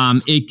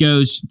it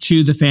goes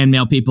to the fan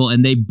mail people,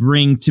 and they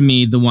bring to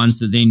me the ones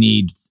that they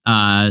need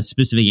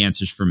specific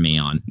answers from me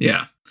on.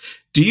 Yeah.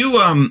 Do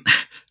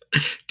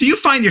you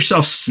find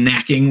yourself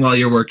snacking while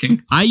you're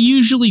working? I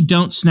usually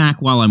don't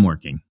snack while I'm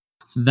working.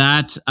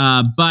 But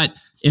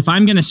if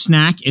I'm going to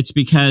snack, it's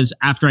because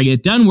after I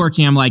get done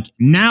working, I'm like,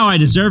 now I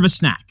deserve a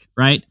snack,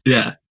 right?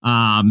 Yeah.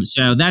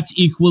 So that's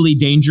equally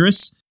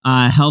dangerous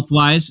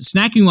health-wise.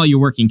 Snacking while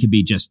you're working could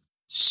be just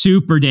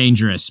super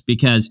dangerous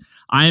because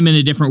I am in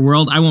a different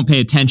world. I won't pay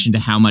attention to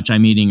how much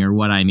I'm eating or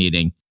what I'm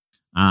eating.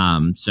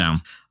 So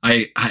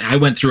I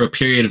went through a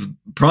period of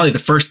probably the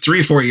first 3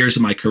 or 4 years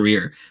of my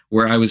career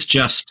where I was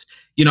just,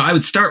 I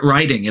would start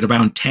writing at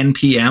around 10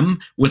 p.m.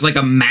 with like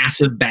a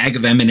massive bag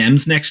of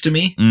M&Ms next to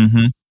me.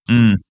 Mm-hmm.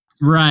 Mm.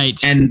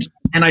 Right. And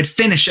I'd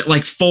finish at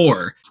like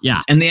 4.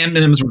 Yeah. And the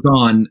M&Ms were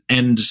gone.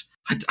 And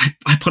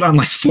I put on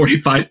like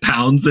 45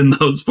 pounds in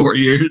those 4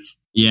 years.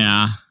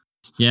 Yeah.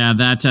 Yeah,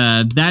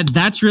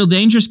 that's real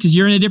dangerous because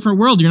you're in a different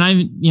world. You're not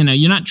even,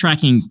 you're not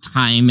tracking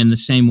time in the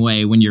same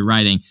way when you're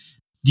writing.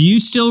 Do you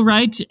still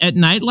write at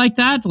night like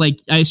that? Like,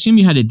 I assume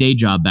you had a day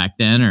job back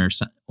then,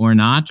 or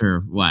not,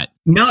 or what?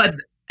 No,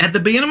 at the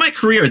beginning of my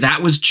career,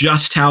 that was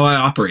just how I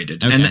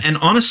operated. Okay. And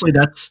honestly,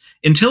 that's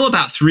until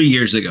about 3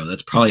 years ago.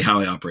 That's probably how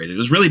I operated. It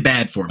was really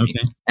bad for me.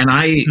 Okay. And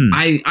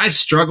I've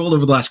struggled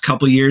over the last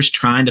couple of years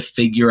trying to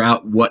figure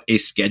out what a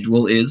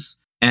schedule is.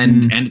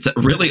 And it's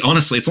really,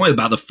 honestly, it's only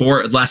about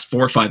the last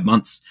 4 or 5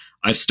 months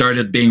I've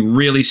started being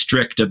really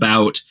strict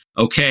about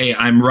okay,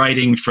 I'm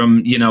writing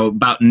from,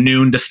 about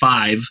noon to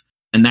 5,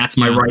 and that's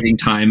my writing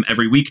time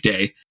every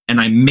weekday. And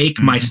I make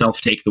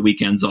myself take the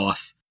weekends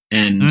off,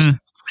 and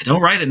I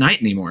don't write at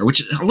night anymore,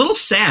 which is a little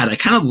sad. I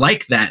kind of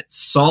like that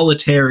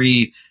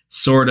solitary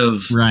sort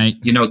of,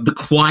 the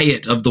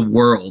quiet of the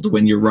world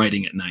when you're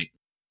writing at night.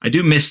 I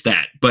do miss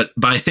that, but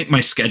I think my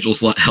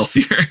schedule's a lot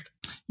healthier.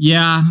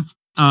 Yeah.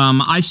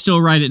 I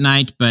still write at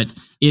night, but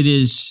it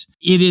is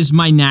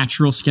my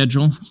natural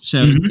schedule.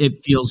 So it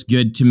feels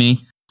good to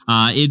me.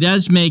 It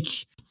does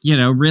make,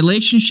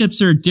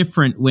 relationships are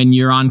different when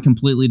you're on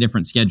completely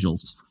different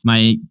schedules.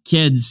 My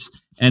kids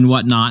and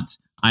whatnot,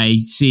 I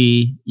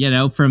see,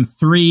 from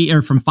 3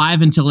 or from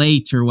 5 until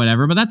 8 or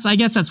whatever. But I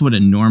guess that's what a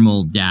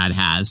normal dad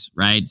has,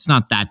 right? It's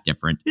not that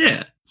different.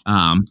 Yeah.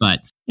 But,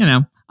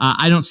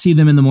 I don't see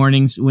them in the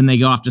mornings when they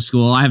go off to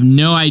school. I have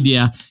no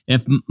idea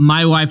if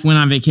my wife went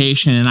on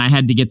vacation and I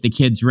had to get the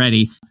kids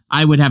ready.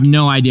 I would have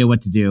no idea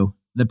what to do.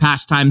 The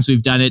past times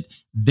we've done it,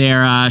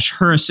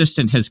 her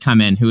assistant has come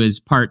in, who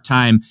is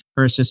part-time,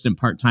 her assistant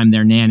part-time,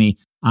 their nanny,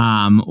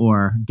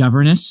 or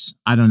governess.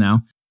 I don't know.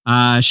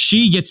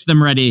 She gets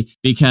them ready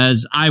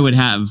because I'm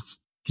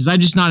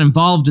just not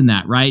involved in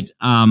that, right?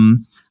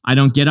 I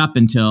don't get up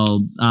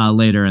until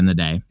later in the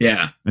day.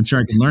 Yeah. I'm sure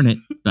I can learn it,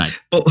 but...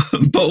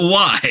 but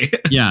why?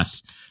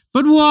 Yes.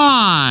 But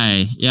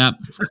why? Yep.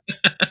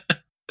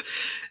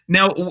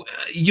 Now,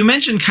 you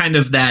mentioned kind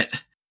of that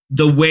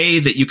the way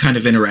that you kind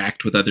of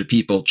interact with other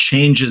people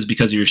changes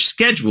because of your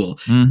schedule.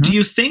 Do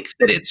you think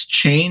that it's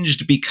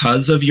changed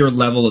because of your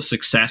level of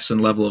success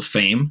and level of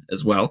fame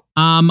as well?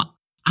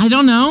 I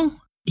don't know.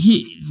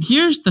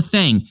 Here's the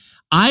thing.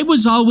 I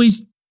was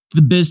always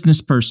the business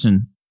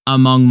person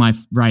among my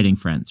writing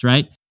friends,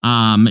 right?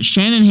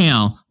 Shannon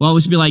Hale will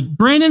always be like,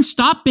 Brandon,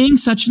 stop being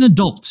such an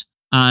adult,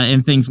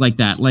 and things like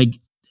that. Like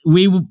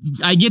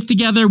I get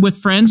together with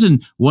friends,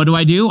 and what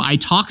do? I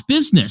talk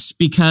business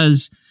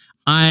because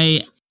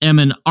I am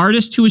an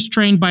artist who was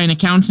trained by an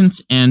accountant,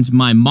 and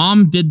my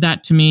mom did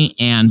that to me,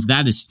 and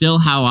that is still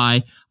how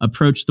I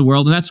approach the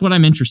world, and that's what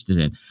I'm interested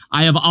in.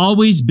 I have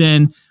always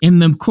been in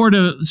the court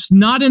of,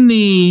 not in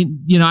the,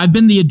 I've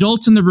been the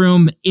adult in the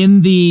room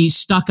in the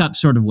stuck-up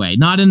sort of way,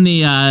 not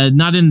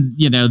that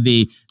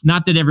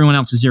everyone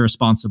else is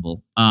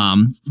irresponsible,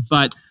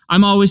 but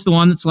I'm always the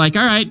one that's like,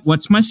 all right,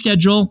 what's my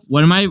schedule?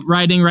 What am I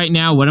writing right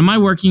now? What am I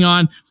working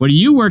on? What are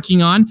you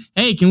working on?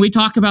 Hey, can we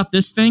talk about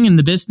this thing in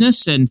the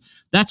business? And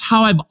that's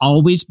how I've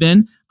always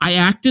been. I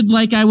acted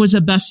like I was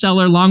a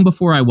bestseller long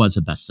before I was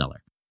a bestseller.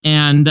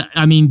 And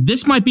I mean,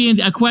 this might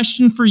be a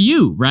question for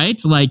you,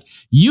 right? Like,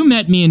 you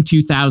met me in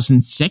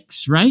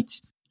 2006, right?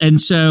 And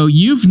so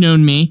you've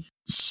known me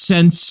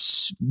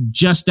since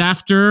just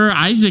after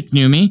Isaac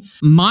knew me.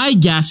 My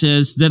guess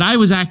is that I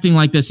was acting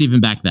like this even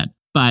back then.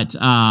 But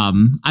I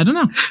don't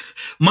know.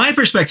 My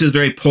perspective is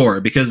very poor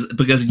because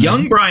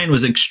young Brian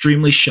was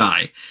extremely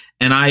shy,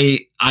 and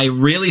I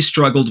really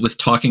struggled with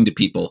talking to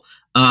people.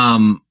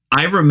 I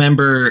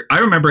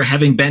remember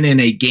having been in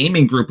a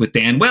gaming group with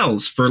Dan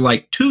Wells for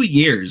like 2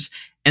 years,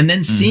 and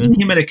then seeing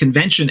him at a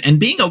convention and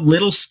being a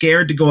little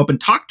scared to go up and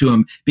talk to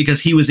him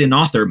because he was in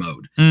author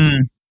mode.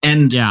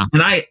 And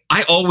I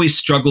always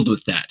struggled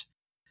with that.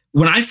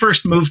 When I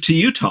first moved to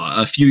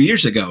Utah a few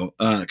years ago,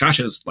 it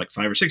was like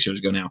 5 or 6 years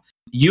ago now,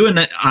 you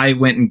and I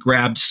went and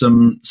grabbed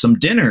some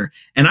dinner.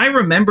 And I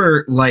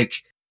remember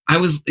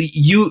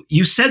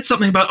you said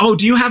something about, oh,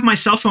 do you have my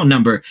cell phone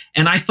number?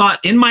 And I thought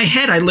in my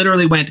head, I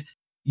literally went,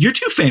 you're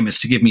too famous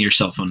to give me your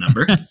cell phone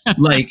number.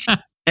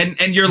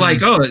 And you're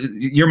like, oh,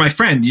 you're my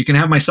friend. You can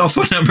have my cell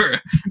phone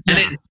number.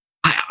 And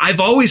I've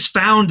always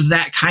found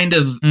that kind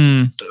of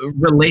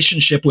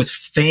relationship with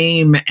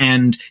fame,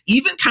 and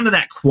even kind of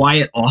that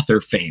quiet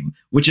author fame,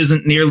 which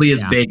isn't nearly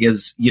as big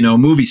as,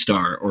 movie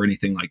star or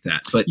anything like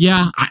that. But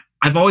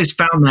I've always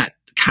found that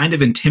kind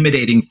of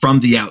intimidating from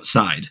the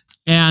outside.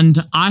 And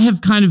I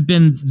have kind of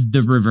been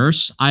the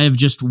reverse. I have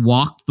just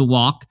walked the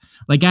walk.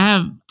 Like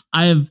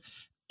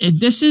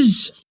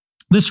this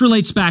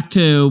relates back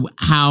to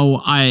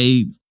how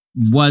I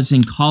was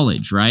in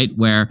college, right?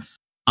 Where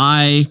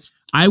I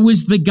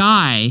was the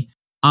guy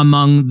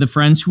among the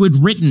friends who had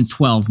written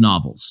 12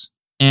 novels.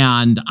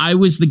 And I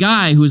was the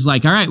guy who was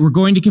like, all right, we're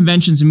going to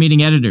conventions and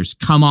meeting editors.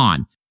 Come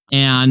on.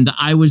 And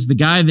I was the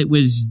guy that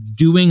was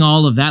doing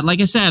all of that.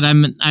 Like I said,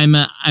 I'm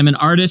an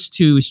artist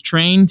who is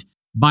trained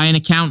by an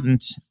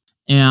accountant.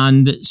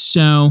 And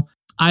so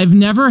I've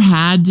never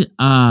had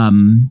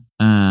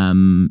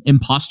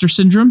imposter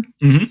syndrome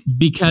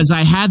because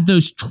I had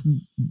those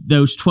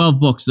 12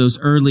 books, those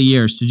early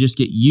years, to just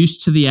get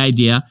used to the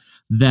idea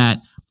that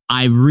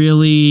I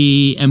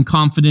really am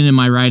confident in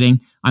my writing.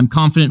 I'm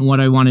confident in what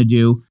I want to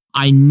do.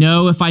 I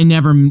know if I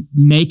never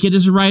make it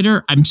as a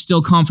writer, I'm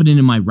still confident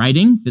in my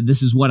writing, that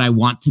this is what I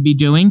want to be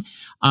doing.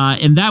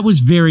 And that was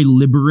very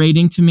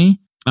liberating to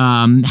me.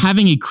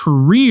 Having a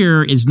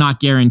career is not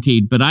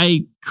guaranteed, but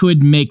I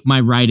could make my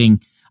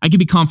writing, I could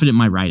be confident in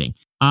my writing.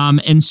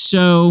 And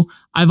so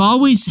I've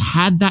always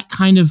had that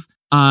kind of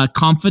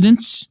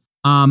confidence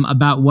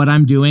about what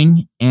I'm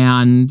doing.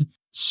 And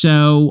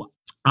so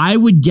I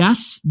would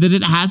guess that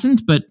it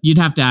hasn't, but you'd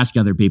have to ask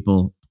other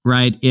people,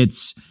 right?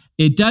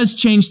 It does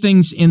change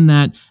things in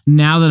that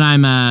now that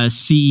I'm a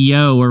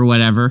CEO or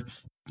whatever,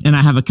 and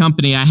I have a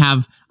company, I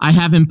have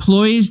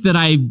employees that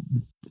I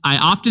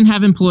often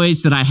have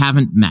employees that I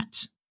haven't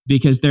met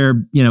because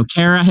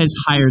Kara has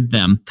hired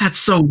them. That's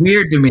so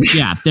weird to me.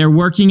 Yeah, they're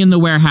working in the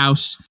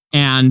warehouse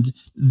and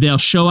they'll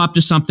show up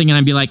to something and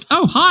I'd be like,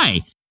 oh,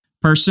 hi,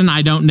 person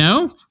I don't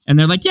know. And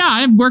they're like, yeah,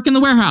 I work in the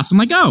warehouse. I'm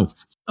like, oh,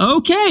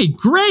 okay,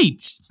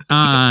 great.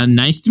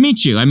 Nice to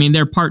meet you. I mean,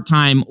 they're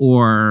part-time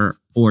or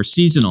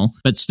seasonal,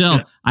 but still,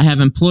 yeah. I have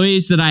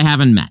employees that I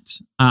haven't met.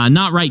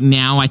 Not right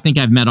now. I think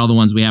I've met all the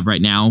ones we have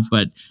right now,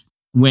 but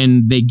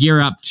when they gear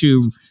up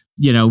to,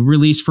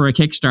 release for a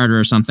Kickstarter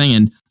or something,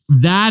 and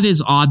that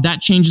is odd.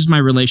 That changes my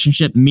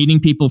relationship. Meeting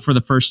people for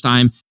the first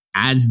time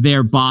as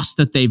their boss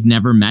that they've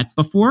never met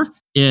before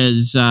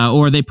is,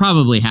 or they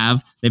probably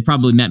have. They've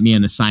probably met me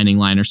in a signing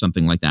line or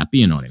something like that. But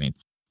you know what I mean.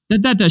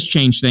 That does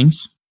change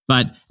things.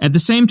 But at the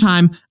same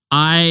time,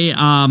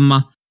 I'm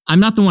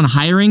not the one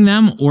hiring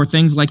them or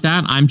things like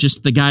that. I'm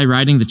just the guy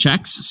writing the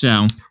checks.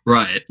 So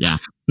right, yeah.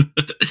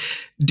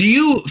 Do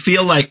you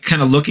feel like,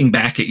 kind of looking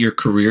back at your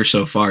career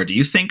so far, do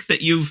you think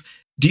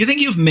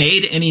you've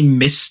made any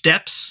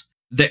missteps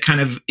that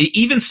kind of,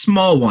 even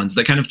small ones,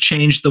 that kind of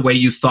changed the way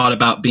you thought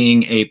about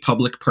being a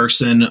public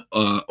person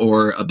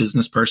or a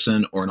business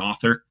person or an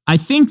author? I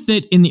think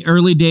that in the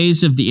early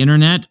days of the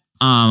internet,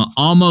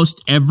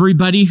 almost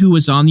everybody who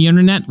was on the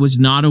internet was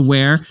not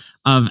aware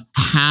of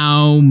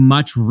how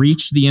much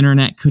reach the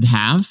internet could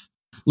have.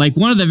 Like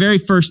one of the very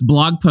first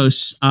blog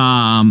posts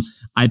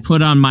I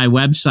put on my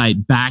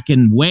website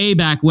way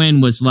back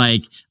when was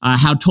like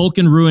how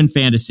Tolkien ruined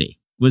fantasy.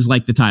 Was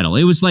like the title.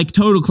 It was like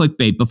total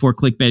clickbait before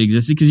clickbait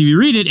existed. Because if you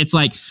read it, it's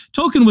like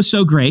Tolkien was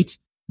so great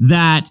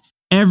that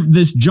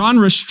this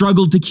genre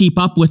struggled to keep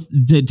up with,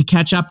 to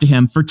catch up to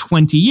him for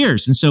 20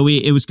 years. And so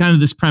it was kind of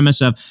this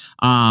premise of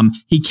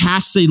he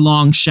casts a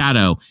long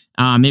shadow.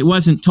 It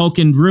wasn't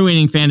Tolkien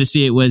ruining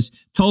fantasy. It was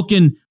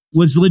Tolkien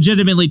was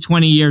legitimately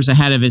 20 years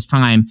ahead of his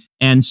time.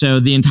 And so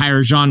the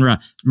entire genre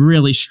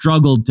really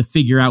struggled to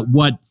figure out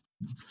what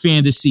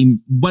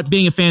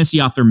being a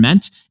fantasy author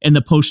meant in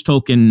the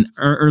post-Tolkien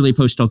or early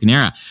post-Tolkien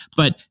era.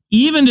 But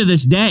even to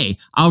this day,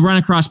 I'll run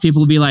across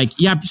people who be like,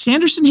 yeah,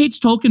 Sanderson hates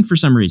Tolkien for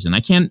some reason.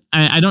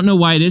 I don't know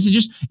why it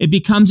is. It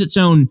becomes its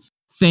own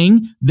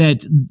thing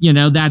that,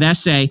 that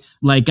essay,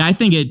 like, I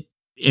think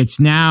it's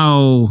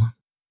now,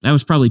 that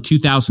was probably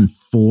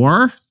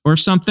 2004 or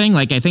something.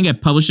 Like, I think I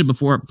posted it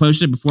before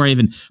I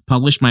even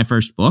published my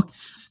first book.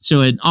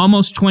 So an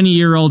almost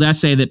 20-year-old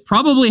essay that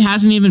probably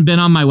hasn't even been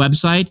on my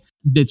website.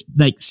 That's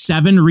like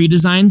 7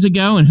 redesigns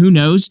ago, and who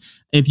knows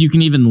if you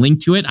can even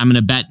link to it. I'm going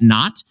to bet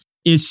not.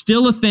 Is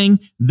still a thing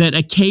that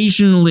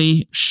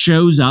occasionally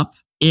shows up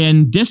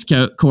in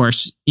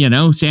discourse.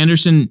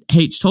 Sanderson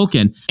hates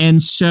Tolkien,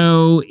 and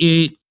so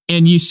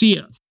you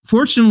see.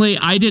 Fortunately,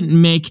 I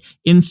didn't make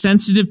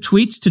insensitive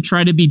tweets to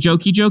try to be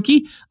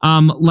jokey,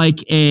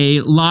 like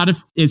a lot of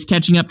it's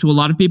catching up to a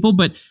lot of people.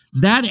 But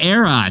that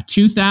era,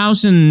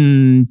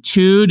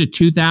 2002 to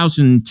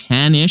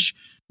 2010-ish,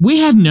 we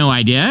had no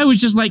idea. It was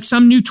just like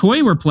some new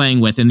toy we're playing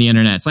with in the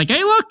internet. It's like,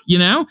 hey, look,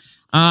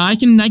 I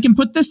can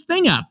put this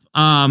thing up,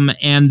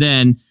 and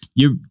then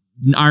you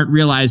aren't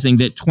realizing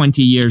that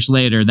 20 years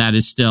later, that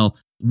is still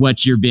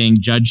what you're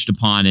being judged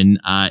upon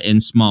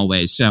in small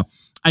ways. So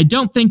I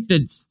don't think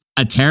that's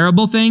a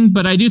terrible thing,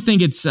 but I do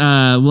think it's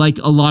like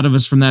a lot of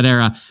us from that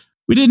era.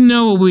 We didn't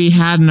know what we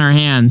had in our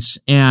hands,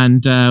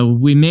 and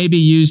we maybe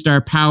used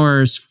our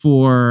powers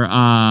for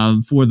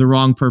the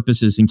wrong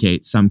purposes in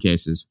some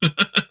cases.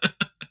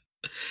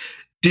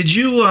 Did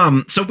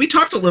you? So we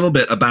talked a little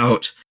bit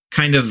about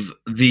kind of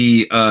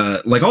the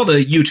like all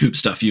the YouTube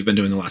stuff you've been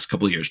doing the last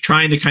couple of years,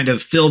 trying to kind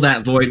of fill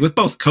that void with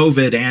both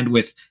COVID and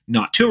with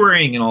not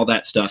touring and all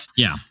that stuff.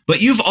 Yeah,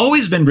 but you've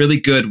always been really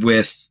good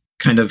with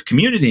kind of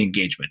community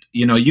engagement.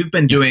 You've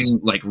been doing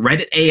like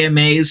Reddit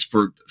AMAs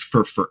for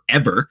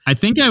forever. I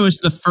think I was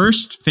the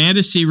first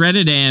fantasy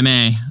Reddit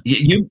AMA.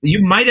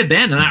 You might have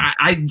been,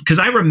 and because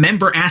I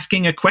remember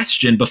asking a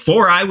question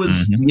before I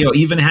was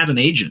even had an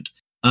agent.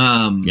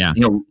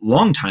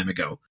 Long time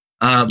ago.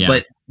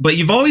 But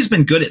you've always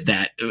been good at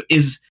that.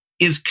 Is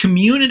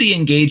community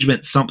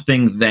engagement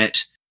something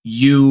that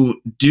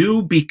you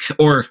do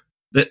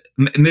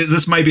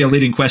this might be a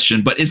leading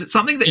question, but is it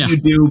something that you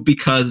do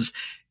because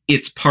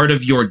it's part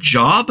of your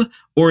job,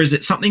 or is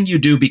it something you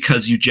do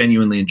because you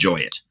genuinely enjoy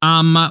it?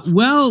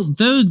 Well,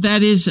 though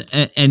that is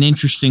an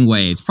interesting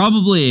way. It's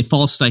probably a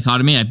false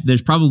dichotomy.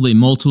 There's probably a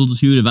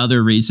multitude of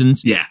other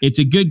reasons. Yeah. It's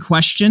a good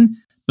question,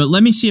 but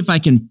let me see if I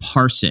can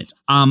parse it.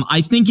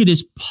 I think it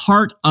is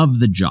part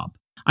of the job.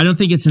 I don't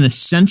think it's an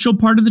essential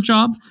part of the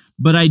job,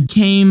 but I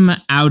came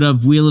out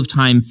of Wheel of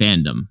Time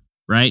fandom,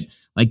 right?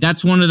 Like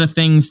that's one of the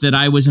things that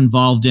I was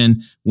involved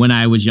in when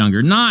I was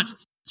younger. Not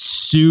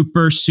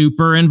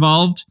super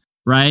involved,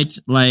 right?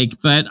 Like,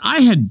 but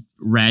I had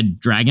read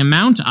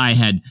Dragonmount. I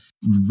had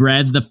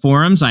read the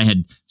forums. I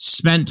had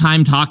spent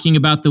time talking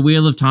about the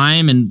Wheel of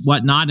Time and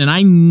whatnot, and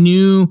I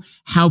knew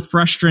how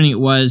frustrating it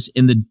was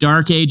in the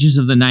dark ages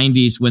of the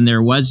 90s when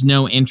there was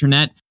no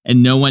internet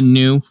and no one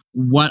knew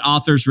what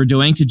authors were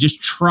doing, to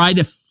just try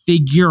to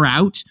figure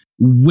out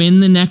when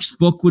the next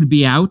book would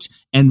be out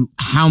and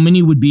how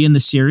many would be in the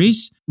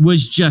series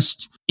was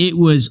just, it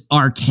was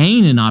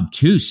arcane and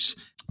obtuse.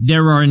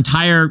 There are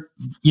entire,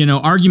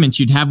 arguments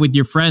you'd have with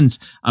your friends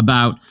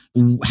about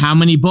how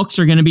many books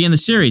are going to be in the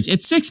series.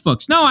 It's 6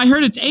 books. No, I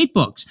heard it's 8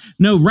 books.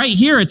 No, right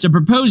here, it's a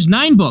proposed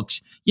 9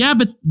 books. Yeah,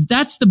 but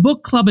that's the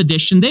book club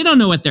edition. They don't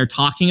know what they're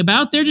talking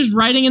about. They're just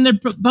writing in their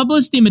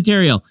publicity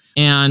material.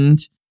 And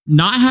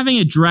not having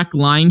a direct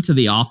line to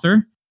the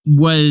author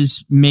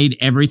made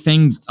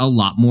everything a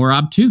lot more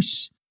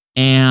obtuse.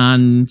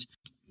 And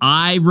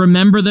I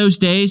remember those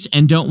days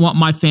and don't want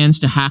my fans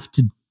to have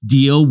to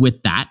deal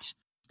with that.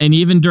 And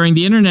even during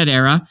the internet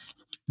era,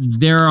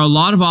 there are a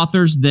lot of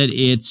authors that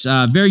it's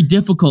very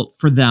difficult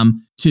for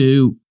them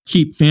to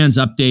keep fans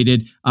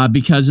updated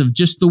because of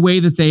just the way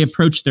that they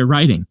approach their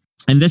writing.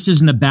 And this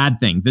isn't a bad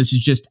thing. This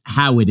is just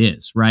how it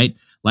is, right?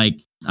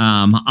 Like,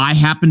 I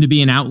happen to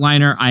be an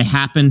outliner. I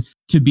happen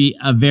to be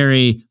a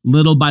very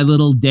little by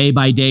little, day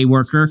by day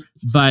worker.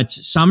 But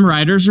some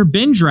writers are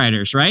binge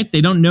writers, right?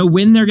 They don't know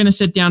when they're going to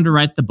sit down to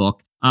write the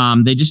book.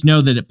 They just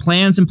know that it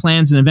plans and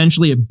plans, and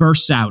eventually it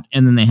bursts out,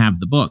 and then they have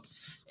the book.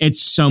 It's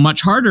so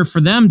much harder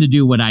for them to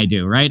do what I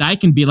do, right? I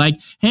can be like,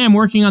 hey, I'm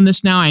working on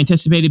this now. I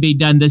anticipate to be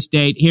done this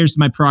date. Here's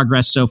my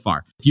progress so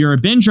far. If you're a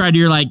binge writer,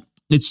 you're like,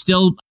 it's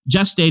still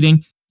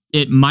gestating.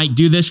 It might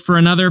do this for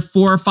another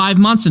 4 or 5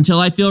 months until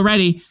I feel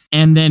ready.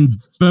 And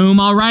then boom,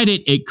 I'll write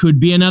it. It could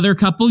be another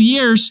couple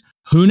years.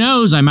 Who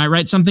knows? I might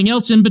write something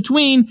else in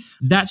between.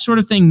 That sort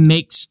of thing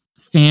makes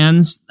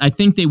fans, I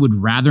think they would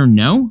rather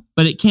know,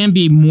 but it can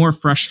be more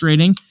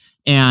frustrating.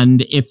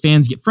 And if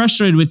fans get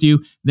frustrated with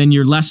you, then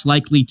you're less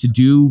likely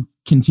to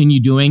continue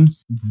doing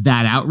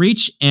that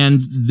outreach.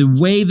 And the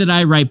way that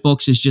I write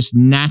books is just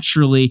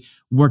naturally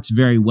works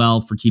very well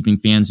for keeping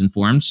fans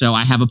informed. So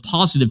I have a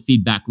positive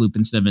feedback loop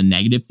instead of a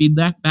negative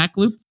feedback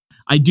loop.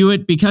 I do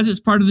it because it's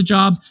part of the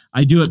job.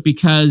 I do it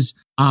because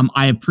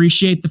I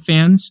appreciate the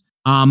fans.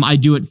 I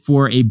do it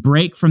for a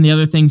break from the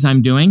other things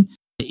I'm doing.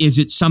 Is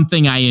it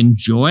something I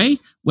enjoy?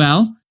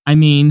 Well, I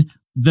mean,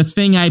 the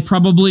thing I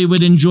probably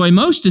would enjoy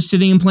most is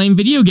sitting and playing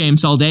video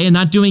games all day and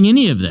not doing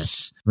any of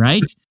this,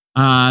 right?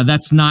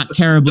 That's not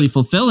terribly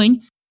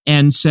fulfilling.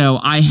 And so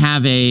I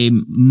have a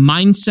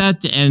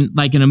mindset and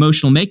like an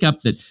emotional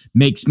makeup that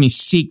makes me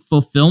seek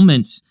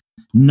fulfillment,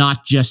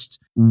 not just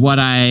what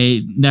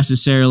I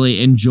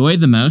necessarily enjoy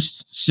the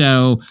most.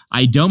 So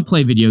I don't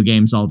play video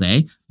games all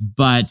day,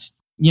 but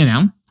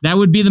that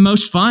would be the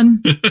most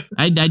fun.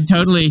 I'd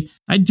totally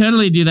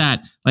do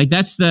that. Like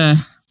that's the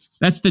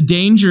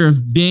danger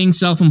of being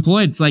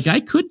self-employed. It's like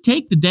I could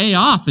take the day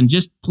off and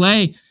just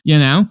play,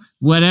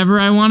 whatever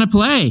I want to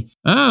play.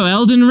 Oh,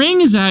 Elden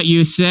Ring is out,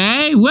 you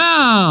say?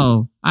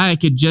 Well, I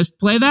could just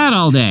play that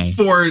all day.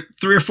 For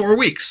 3 or 4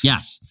 weeks.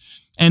 Yes.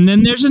 And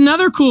then there's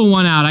another cool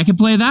one out. I could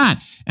play that.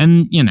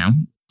 And,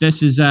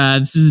 this is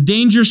a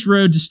dangerous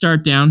road to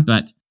start down.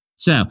 But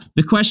so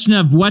the question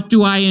of what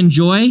do I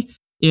enjoy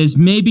is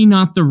maybe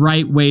not the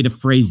right way to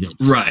phrase it.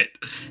 Right.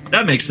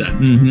 That makes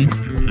sense.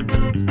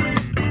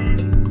 Mm-hmm.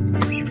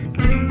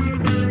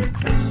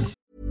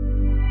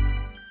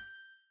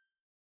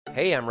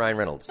 Hey, I'm Ryan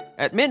Reynolds.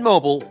 At Mint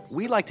Mobile,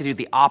 we like to do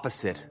the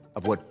opposite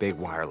of what Big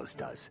Wireless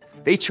does.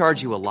 They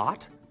charge you a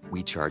lot,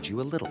 we charge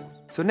you a little.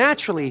 So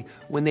naturally,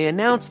 when they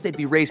announced they'd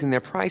be raising their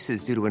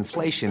prices due to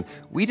inflation,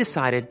 we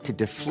decided to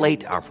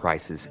deflate our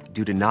prices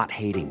due to not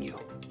hating you.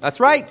 That's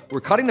right. We're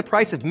cutting the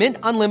price of Mint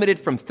Unlimited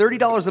from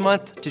 $30 a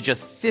month to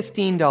just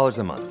 $15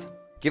 a month.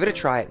 Give it a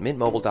try at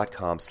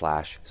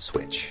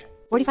mintmobile.com/switch.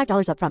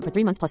 $45 up front for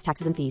 3 months plus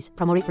taxes and fees.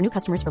 Promo rate for new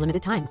customers for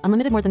limited time.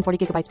 Unlimited more than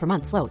 40 gigabytes per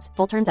month. Slows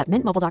full terms at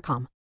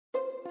mintmobile.com.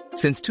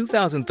 Since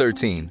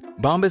 2013,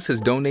 Bombas has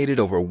donated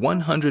over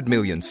 100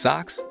 million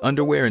socks,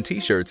 underwear, and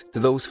T-shirts to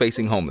those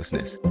facing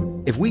homelessness.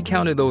 If we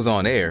counted those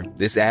on air,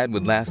 this ad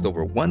would last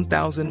over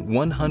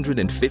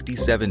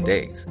 1,157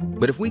 days.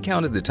 But if we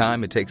counted the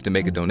time it takes to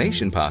make a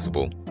donation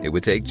possible, it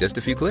would take just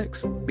a few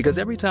clicks. Because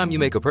every time you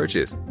make a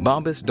purchase,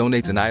 Bombas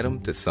donates an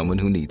item to someone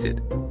who needs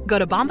it. Go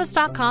to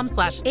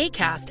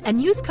bombas.com/ACAST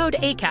and use code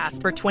ACAST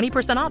for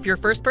 20% off your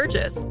first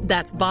purchase.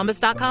 That's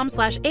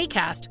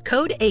bombas.com/ACAST,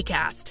 code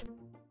ACAST.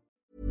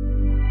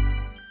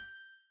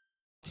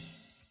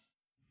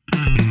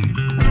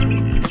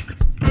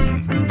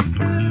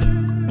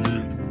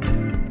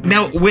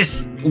 Now, with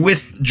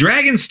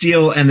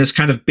Dragonsteel and this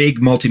kind of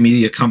big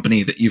multimedia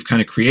company that you've kind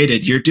of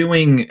created, you're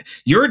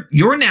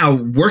now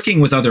working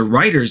with other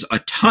writers a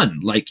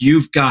ton. Like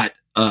you've got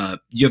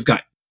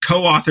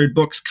co-authored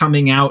books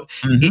coming out.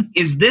 Mm-hmm.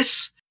 Is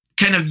this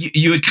kind of,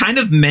 you had kind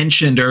of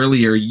mentioned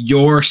earlier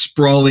your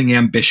sprawling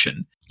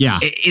ambition. Yeah.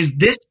 Is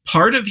this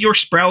part of your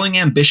sprawling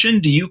ambition?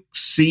 Do you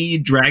see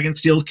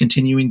Dragonsteel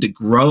continuing to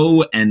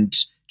grow and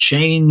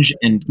change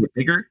and get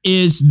bigger?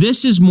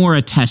 This is more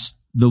a test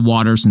the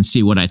waters and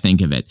see what I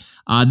think of it.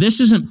 This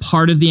isn't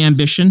part of the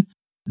ambition.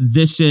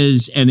 this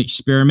is an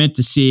experiment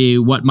to see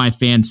what my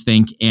fans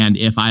think and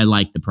if I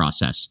like the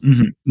process.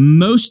 Mm-hmm.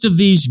 Most of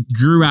these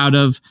grew out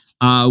of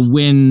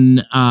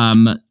when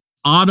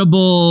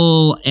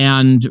Audible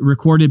and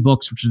Recorded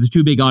Books, which are the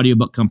two big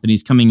audiobook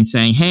companies, coming and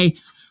saying, hey,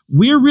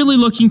 we're really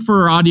looking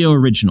for audio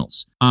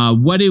originals.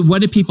 What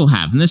do people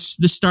have? And this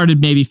started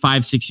maybe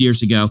 5-6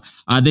 years ago.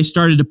 They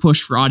started to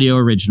push for audio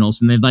originals,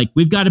 and they're like,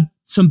 we've got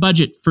some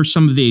budget for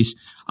some of these.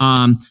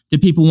 Do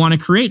people want to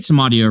create some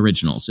audio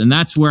originals? And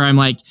that's where I'm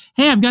like,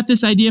 hey, I've got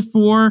this idea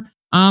for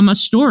a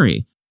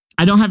story.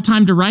 I don't have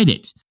time to write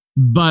it,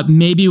 but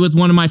maybe with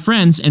one of my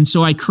friends. And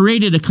so I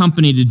created a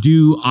company to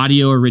do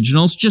audio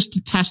originals just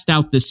to test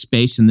out this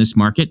space in this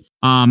market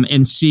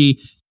and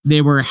see.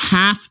 They were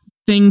half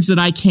things that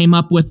I came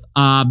up with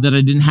that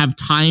I didn't have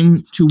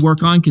time to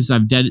work on because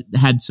I've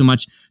had so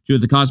much to do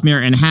with the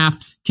Cosmere, and half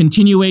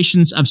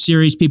continuations of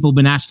series people have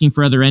been asking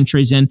for other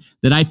entries in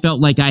that I felt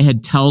like I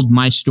had told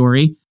my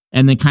story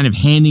and then kind of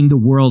handing the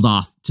world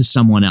off to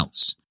someone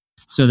else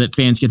so that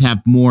fans could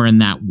have more in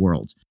that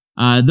world.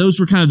 Those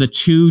were kind of the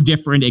two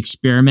different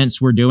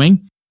experiments we're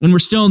doing, and we're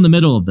still in the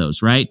middle of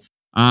those, right?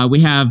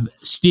 We have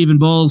Stephen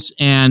Bowles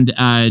and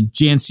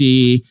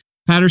Janci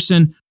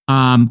Patterson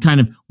kind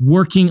of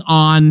working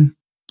on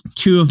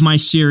two of my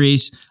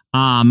series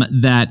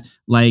that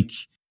like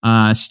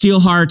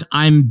Steelheart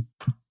I'm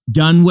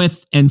done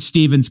with, and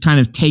Steven's kind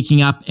of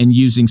taking up and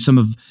using some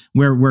of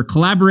where we're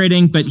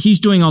collaborating, but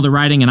he's doing all the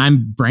writing and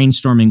I'm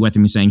brainstorming with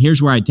him and saying,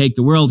 here's where I take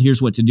the world,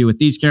 here's what to do with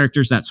these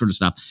characters, that sort of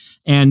stuff.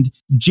 And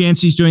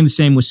Jancy's doing the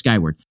same with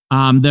Skyward.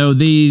 Though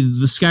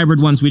the Skyward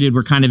ones we did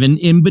were kind of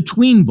in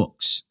between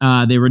books.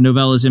 They were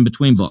novellas in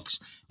between books.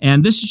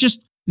 And this is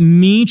just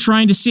me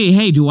trying to see,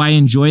 hey, do I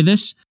enjoy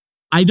this?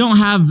 I don't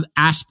have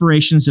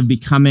aspirations of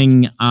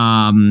becoming,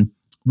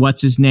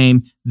 what's his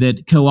name,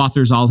 that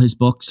co-authors all his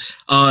books.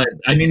 I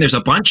mean, there's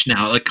a bunch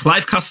now. Like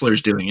Clive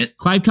Cussler's doing it.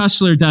 Clive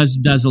Cussler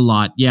does a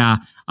lot, yeah.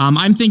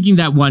 I'm thinking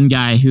that one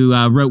guy who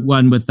wrote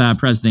one with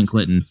President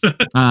Clinton,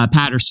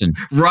 Patterson.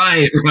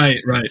 Right.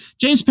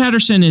 James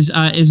Patterson is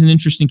an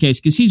interesting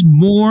case because he's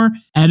more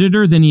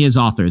editor than he is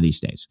author these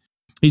days.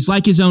 He's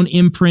like his own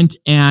imprint,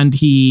 and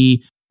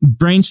he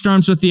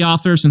brainstorms with the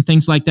authors and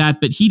things like that,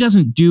 but he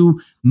doesn't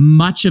do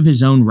much of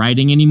his own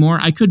writing anymore.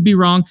 I could be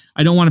wrong.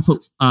 I don't want to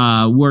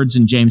put words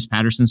in James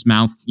Patterson's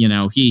mouth. You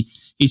know,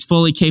 he's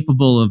fully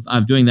capable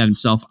of doing that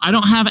himself. I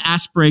don't have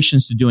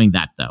aspirations to doing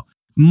that, though.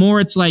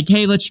 More, it's like,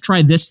 hey, let's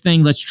try this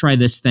thing. Let's try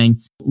this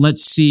thing.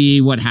 Let's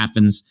see what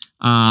happens.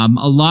 A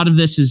lot of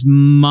this is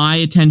my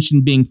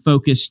attention being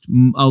focused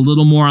a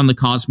little more on the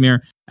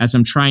Cosmere as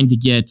I'm trying to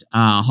get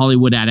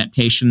Hollywood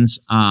adaptations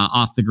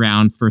off the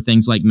ground for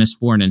things like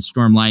Mistborn and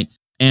Stormlight.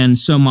 And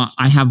so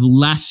I have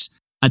less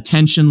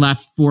attention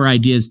left for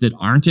ideas that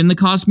aren't in the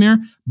Cosmere,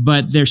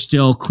 but they're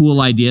still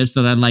cool ideas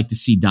that I'd like to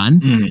see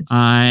done. Mm-hmm.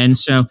 And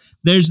so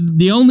there's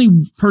the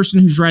only person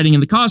who's writing in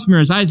the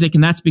Cosmere is Isaac,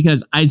 and that's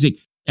because Isaac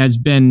has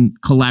been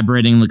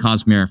collaborating in the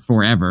Cosmere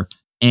forever.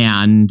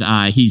 And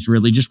he's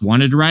really just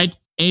wanted to write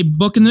a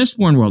book in the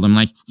Mistborn world. I'm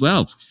like,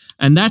 well,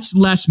 and that's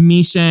less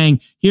me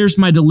saying, here's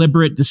my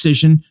deliberate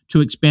decision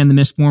to expand the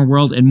Mistborn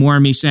world, and more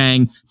me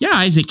saying, yeah,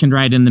 Isaac can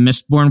write in the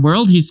Mistborn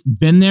world. He's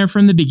been there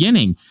from the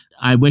beginning.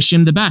 I wish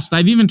him the best.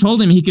 I've even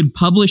told him he could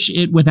publish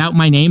it without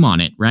my name on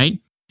it, right?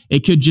 It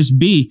could just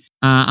be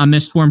a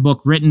Mistborn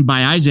book written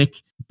by Isaac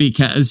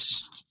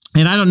because,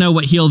 and I don't know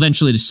what he'll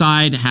eventually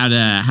decide how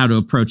to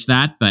approach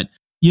that, but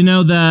you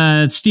know,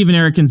 the Stephen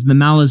Erikins and the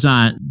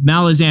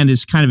Malazan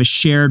is kind of a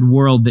shared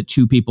world that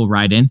two people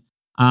write in.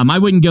 I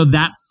wouldn't go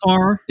that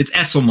far. It's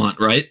Esselmont,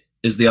 right?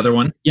 Is the other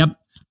one? Yep.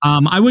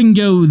 I wouldn't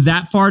go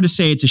that far to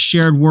say it's a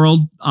shared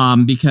world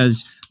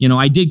because, you know,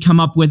 I did come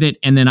up with it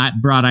and then I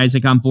brought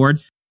Isaac on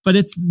board. But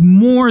it's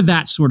more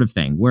that sort of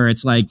thing where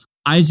it's like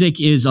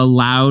Isaac is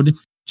allowed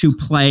to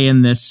play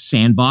in this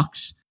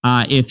sandbox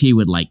if he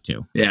would like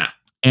to. Yeah.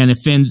 And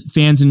if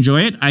fans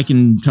enjoy it, I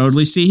can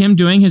totally see him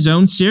doing his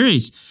own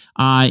series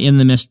in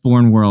the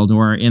Mistborn world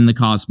or in the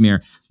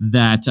Cosmere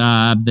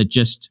that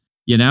just,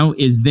 you know,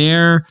 is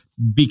there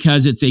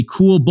because it's a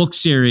cool book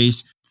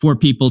series for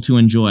people to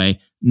enjoy,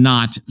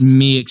 not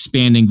me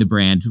expanding the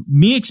brand.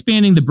 Me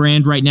expanding the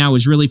brand right now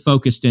is really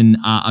focused in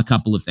a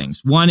couple of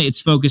things. One,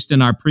 it's focused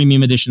in our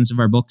premium editions of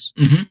our books.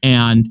 Mm-hmm.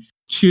 And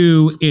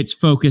two, it's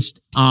focused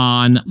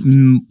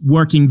on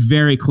working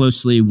very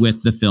closely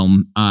with the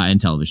film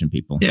and television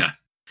people. Yeah.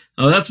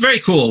 Oh, that's very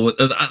cool.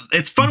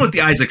 It's fun with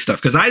the Isaac stuff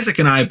because Isaac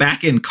and I,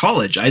 back in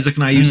college, Isaac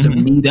and I used to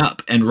meet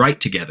up and write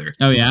together.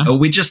 Oh, yeah?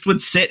 We just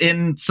would sit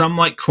in some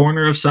like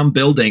corner of some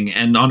building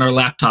and on our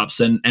laptops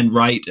and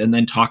write and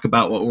then talk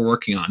about what we're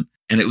working on.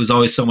 And it was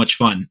always so much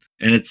fun.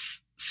 And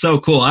it's so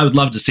cool. I would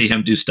love to see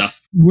him do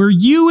stuff. Were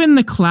you in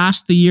the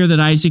class the year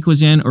that Isaac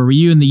was in, or were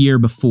you in the year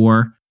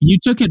before? You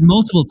took it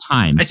multiple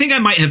times. I think I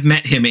might have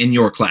met him in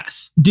your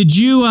class. Did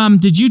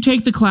you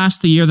take the class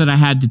the year that I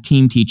had to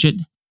team teach it?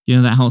 You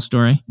know that whole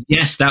story?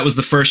 Yes, that was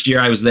the first year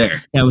I was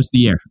there. That was the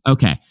year.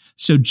 Okay.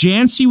 So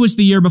Jancy was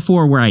the year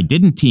before where I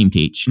didn't team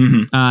teach.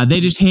 Mm-hmm. They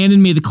just handed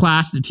me the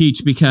class to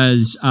teach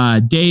because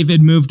Dave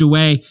had moved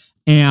away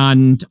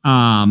And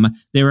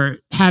they were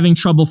having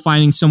trouble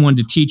finding someone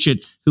to teach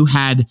it who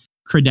had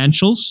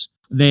credentials.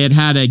 They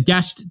had a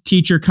guest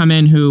teacher come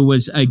in who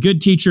was a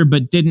good teacher,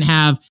 but didn't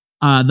have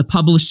the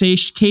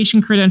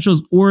publication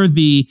credentials or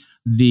the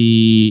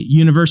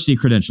university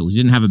credentials. He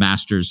didn't have a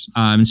master's.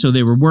 And so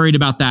they were worried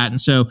about that.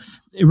 And so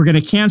they were going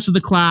to cancel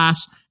the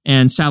class.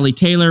 And Sally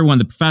Taylor, one of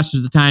the professors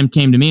at the time,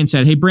 came to me and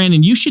said, "Hey,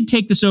 Brandon, you should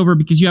take this over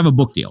because you have a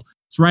book deal."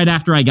 It's right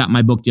after I got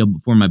my book deal,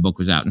 before my book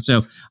was out. And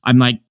so I'm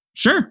like,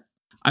 sure.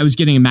 I was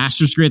getting a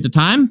master's degree at the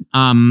time.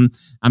 I'm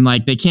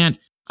like, they can't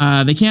say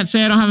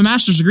I don't have a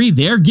master's degree.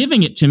 They're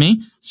giving it to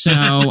me. So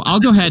I'll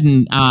go ahead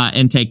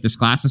and take this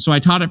class. And so I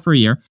taught it for a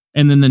year.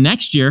 And then the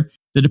next year,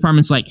 the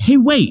department's like, "Hey,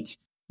 wait,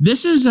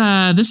 this is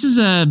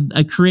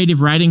a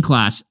creative writing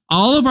class.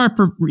 All of our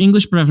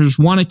English professors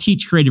want to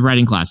teach creative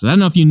writing classes." I don't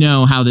know if you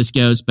know how this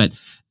goes, but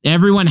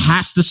everyone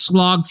has to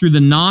slog through the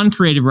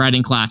non-creative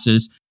writing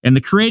classes. And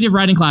the creative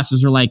writing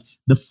classes are like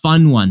the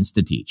fun ones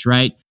to teach,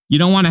 right? You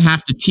don't want to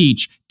have to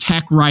teach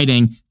tech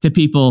writing to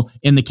people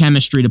in the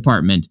chemistry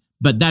department,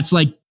 but that's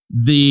like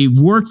the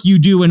work you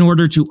do in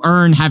order to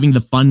earn having the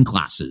fun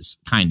classes,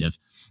 kind of.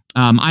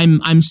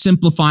 I'm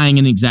simplifying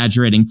and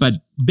exaggerating, but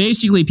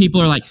basically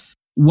people are like,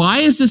 why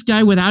is this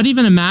guy without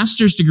even a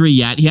master's degree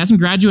yet? He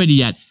hasn't graduated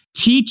yet,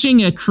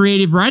 teaching a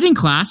creative writing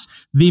class,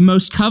 the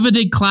most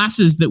coveted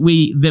classes that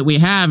we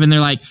have. And they're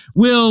like,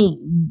 we'll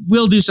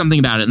do something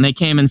about it. And they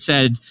came and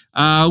said,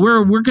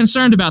 we're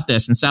concerned about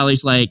this. And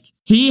Sally's like,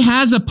 he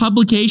has a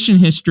publication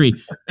history.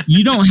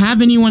 You don't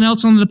have anyone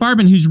else on the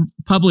department who's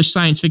published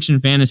science fiction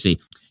and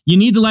fantasy. You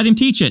need to let him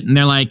teach it. And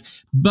they're like,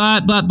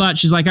 but.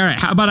 She's like, all right,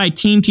 how about I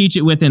team teach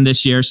it with him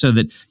this year so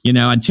that,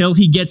 until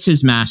he gets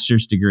his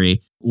master's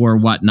degree or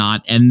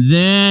whatnot. And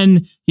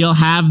then he'll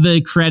have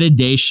the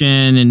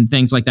accreditation and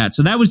things like that.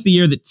 So that was the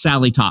year that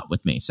Sally taught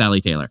with me, Sally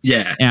Taylor.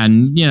 Yeah.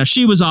 And,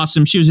 she was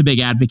awesome. She was a big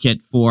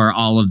advocate for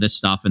all of this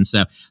stuff. And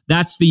so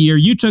that's the year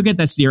you took it.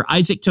 That's the year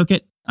Isaac took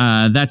it.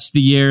 That's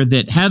the year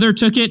that Heather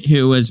took it,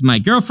 who was my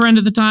girlfriend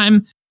at the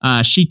time.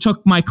 She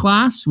took my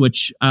class,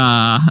 which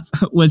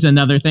was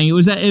another thing. It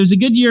was a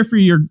good year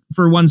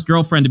for one's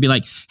girlfriend to be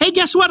like, "Hey,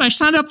 guess what? I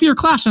signed up for your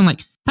class." I'm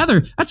like,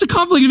 "Heather, that's a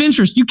conflict of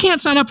interest. You can't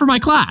sign up for my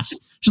class."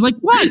 She's like,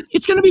 "What?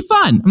 It's going to be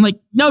fun." I'm like,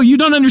 "No, you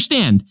don't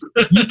understand.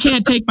 You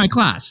can't take my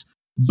class."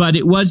 But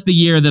it was the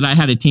year that I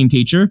had a team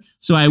teacher.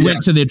 So I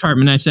went to the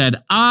department and I said,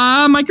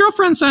 my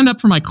girlfriend signed up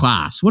for my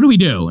class. What do we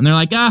do? And they're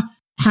like,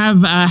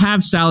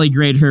 have Sally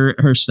grade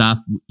her stuff.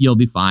 You'll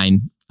be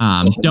fine.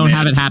 Don't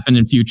have it happen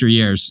in future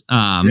years.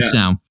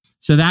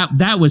 So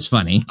that was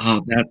funny.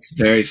 Oh, that's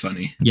very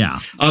funny. Yeah.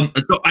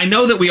 So I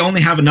know that we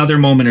only have another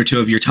moment or two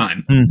of your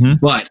time,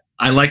 but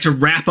I like to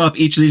wrap up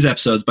each of these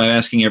episodes by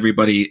asking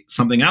everybody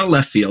something out of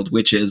left field,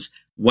 which is,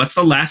 what's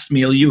the last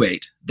meal you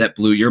ate that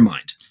blew your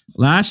mind?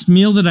 Last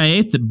meal that I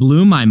ate that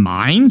blew my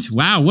mind?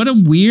 Wow, what a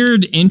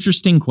weird,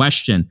 interesting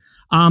question.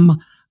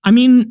 I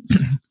mean,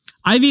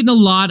 I've eaten a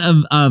lot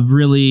of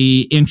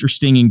really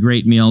interesting and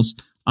great meals.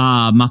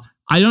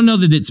 I don't know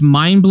that it's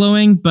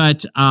mind-blowing,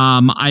 but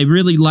I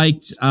really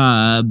liked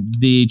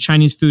the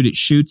Chinese food at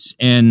Shoots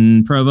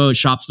in Provo at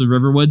Shops of the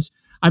Riverwoods.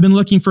 I've been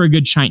looking for a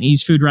good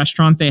Chinese food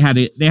restaurant. They had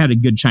a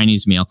good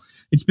Chinese meal.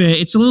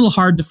 It's a little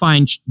hard to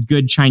find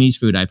good Chinese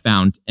food, I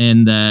found,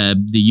 in the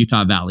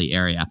Utah Valley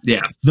area.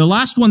 Yeah. The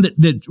last one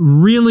that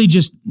really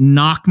just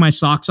knocked my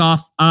socks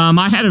off,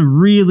 I had a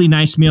really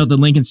nice meal at the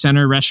Lincoln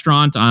Center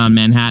restaurant on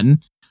Manhattan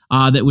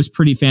that was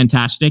pretty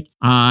fantastic.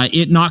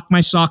 It knocked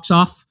my socks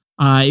off.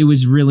 It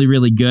was really,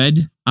 really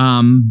good.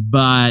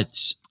 But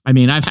I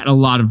mean, I've had a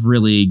lot of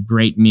really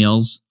great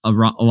meals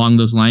along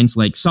those lines,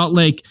 like Salt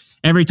Lake.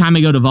 Every time I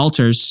go to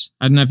Valters,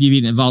 I don't know if you've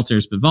eaten at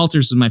Valters, but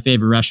Valters is my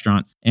favorite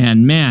restaurant.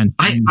 And man,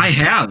 I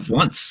have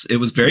once. It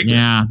was very good.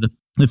 Yeah.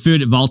 The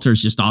food at Valters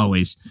just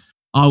always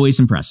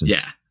impresses.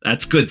 Yeah.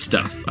 That's good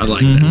stuff. I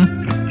like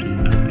that.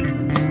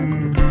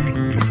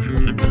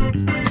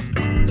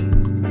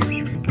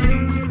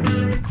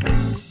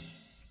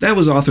 That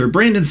was author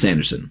Brandon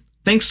Sanderson.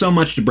 Thanks so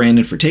much to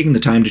Brandon for taking the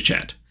time to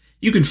chat.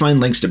 You can find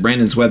links to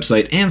Brandon's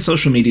website and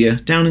social media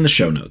down in the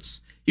show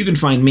notes. You can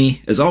find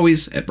me, as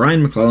always, at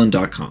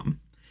brianmcclellan.com.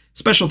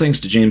 Special thanks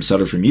to James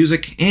Sutter for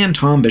music and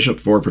Tom Bishop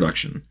for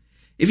production.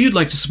 If you'd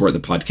like to support the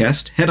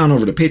podcast, head on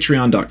over to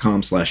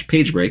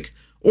patreon.com/pagebreak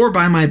or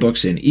buy my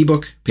books in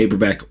ebook,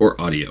 paperback, or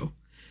audio.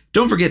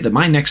 Don't forget that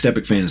my next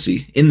epic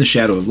fantasy, In the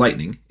Shadow of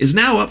Lightning, is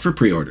now up for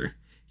pre-order.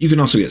 You can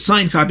also get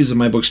signed copies of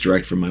my books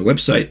direct from my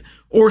website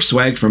or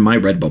swag from my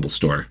Redbubble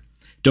store.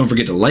 Don't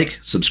forget to like,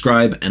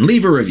 subscribe, and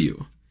leave a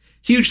review.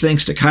 Huge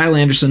thanks to Kyle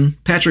Anderson,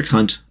 Patrick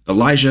Hunt,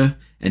 Elijah,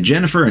 and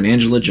Jennifer and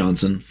Angela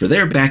Johnson for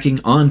their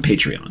backing on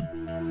Patreon.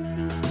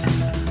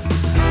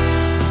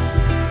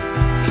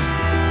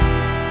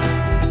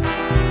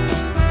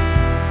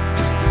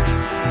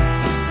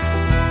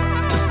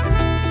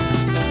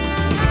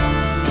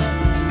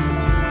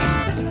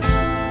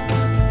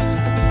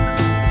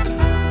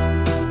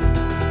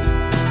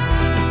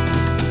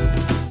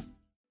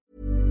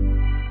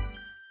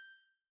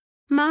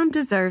 Mom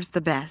deserves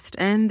the best,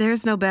 and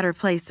there's no better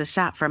place to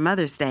shop for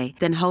Mother's Day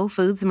than Whole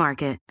Foods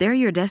Market. They're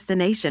your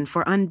destination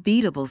for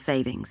unbeatable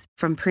savings,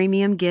 from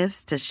premium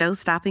gifts to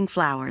show-stopping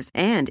flowers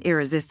and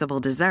irresistible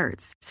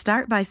desserts.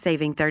 Start by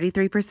saving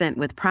 33%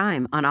 with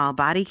Prime on all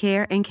body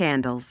care and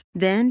candles.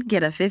 Then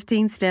get a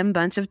 15-stem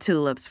bunch of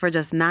tulips for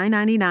just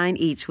 $9.99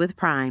 each with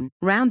Prime.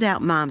 Round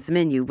out Mom's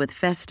menu with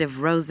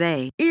festive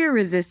rosé,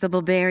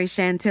 irresistible berry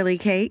chantilly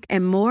cake,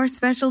 and more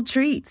special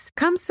treats.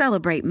 Come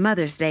celebrate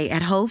Mother's Day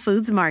at Whole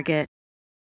Foods Market.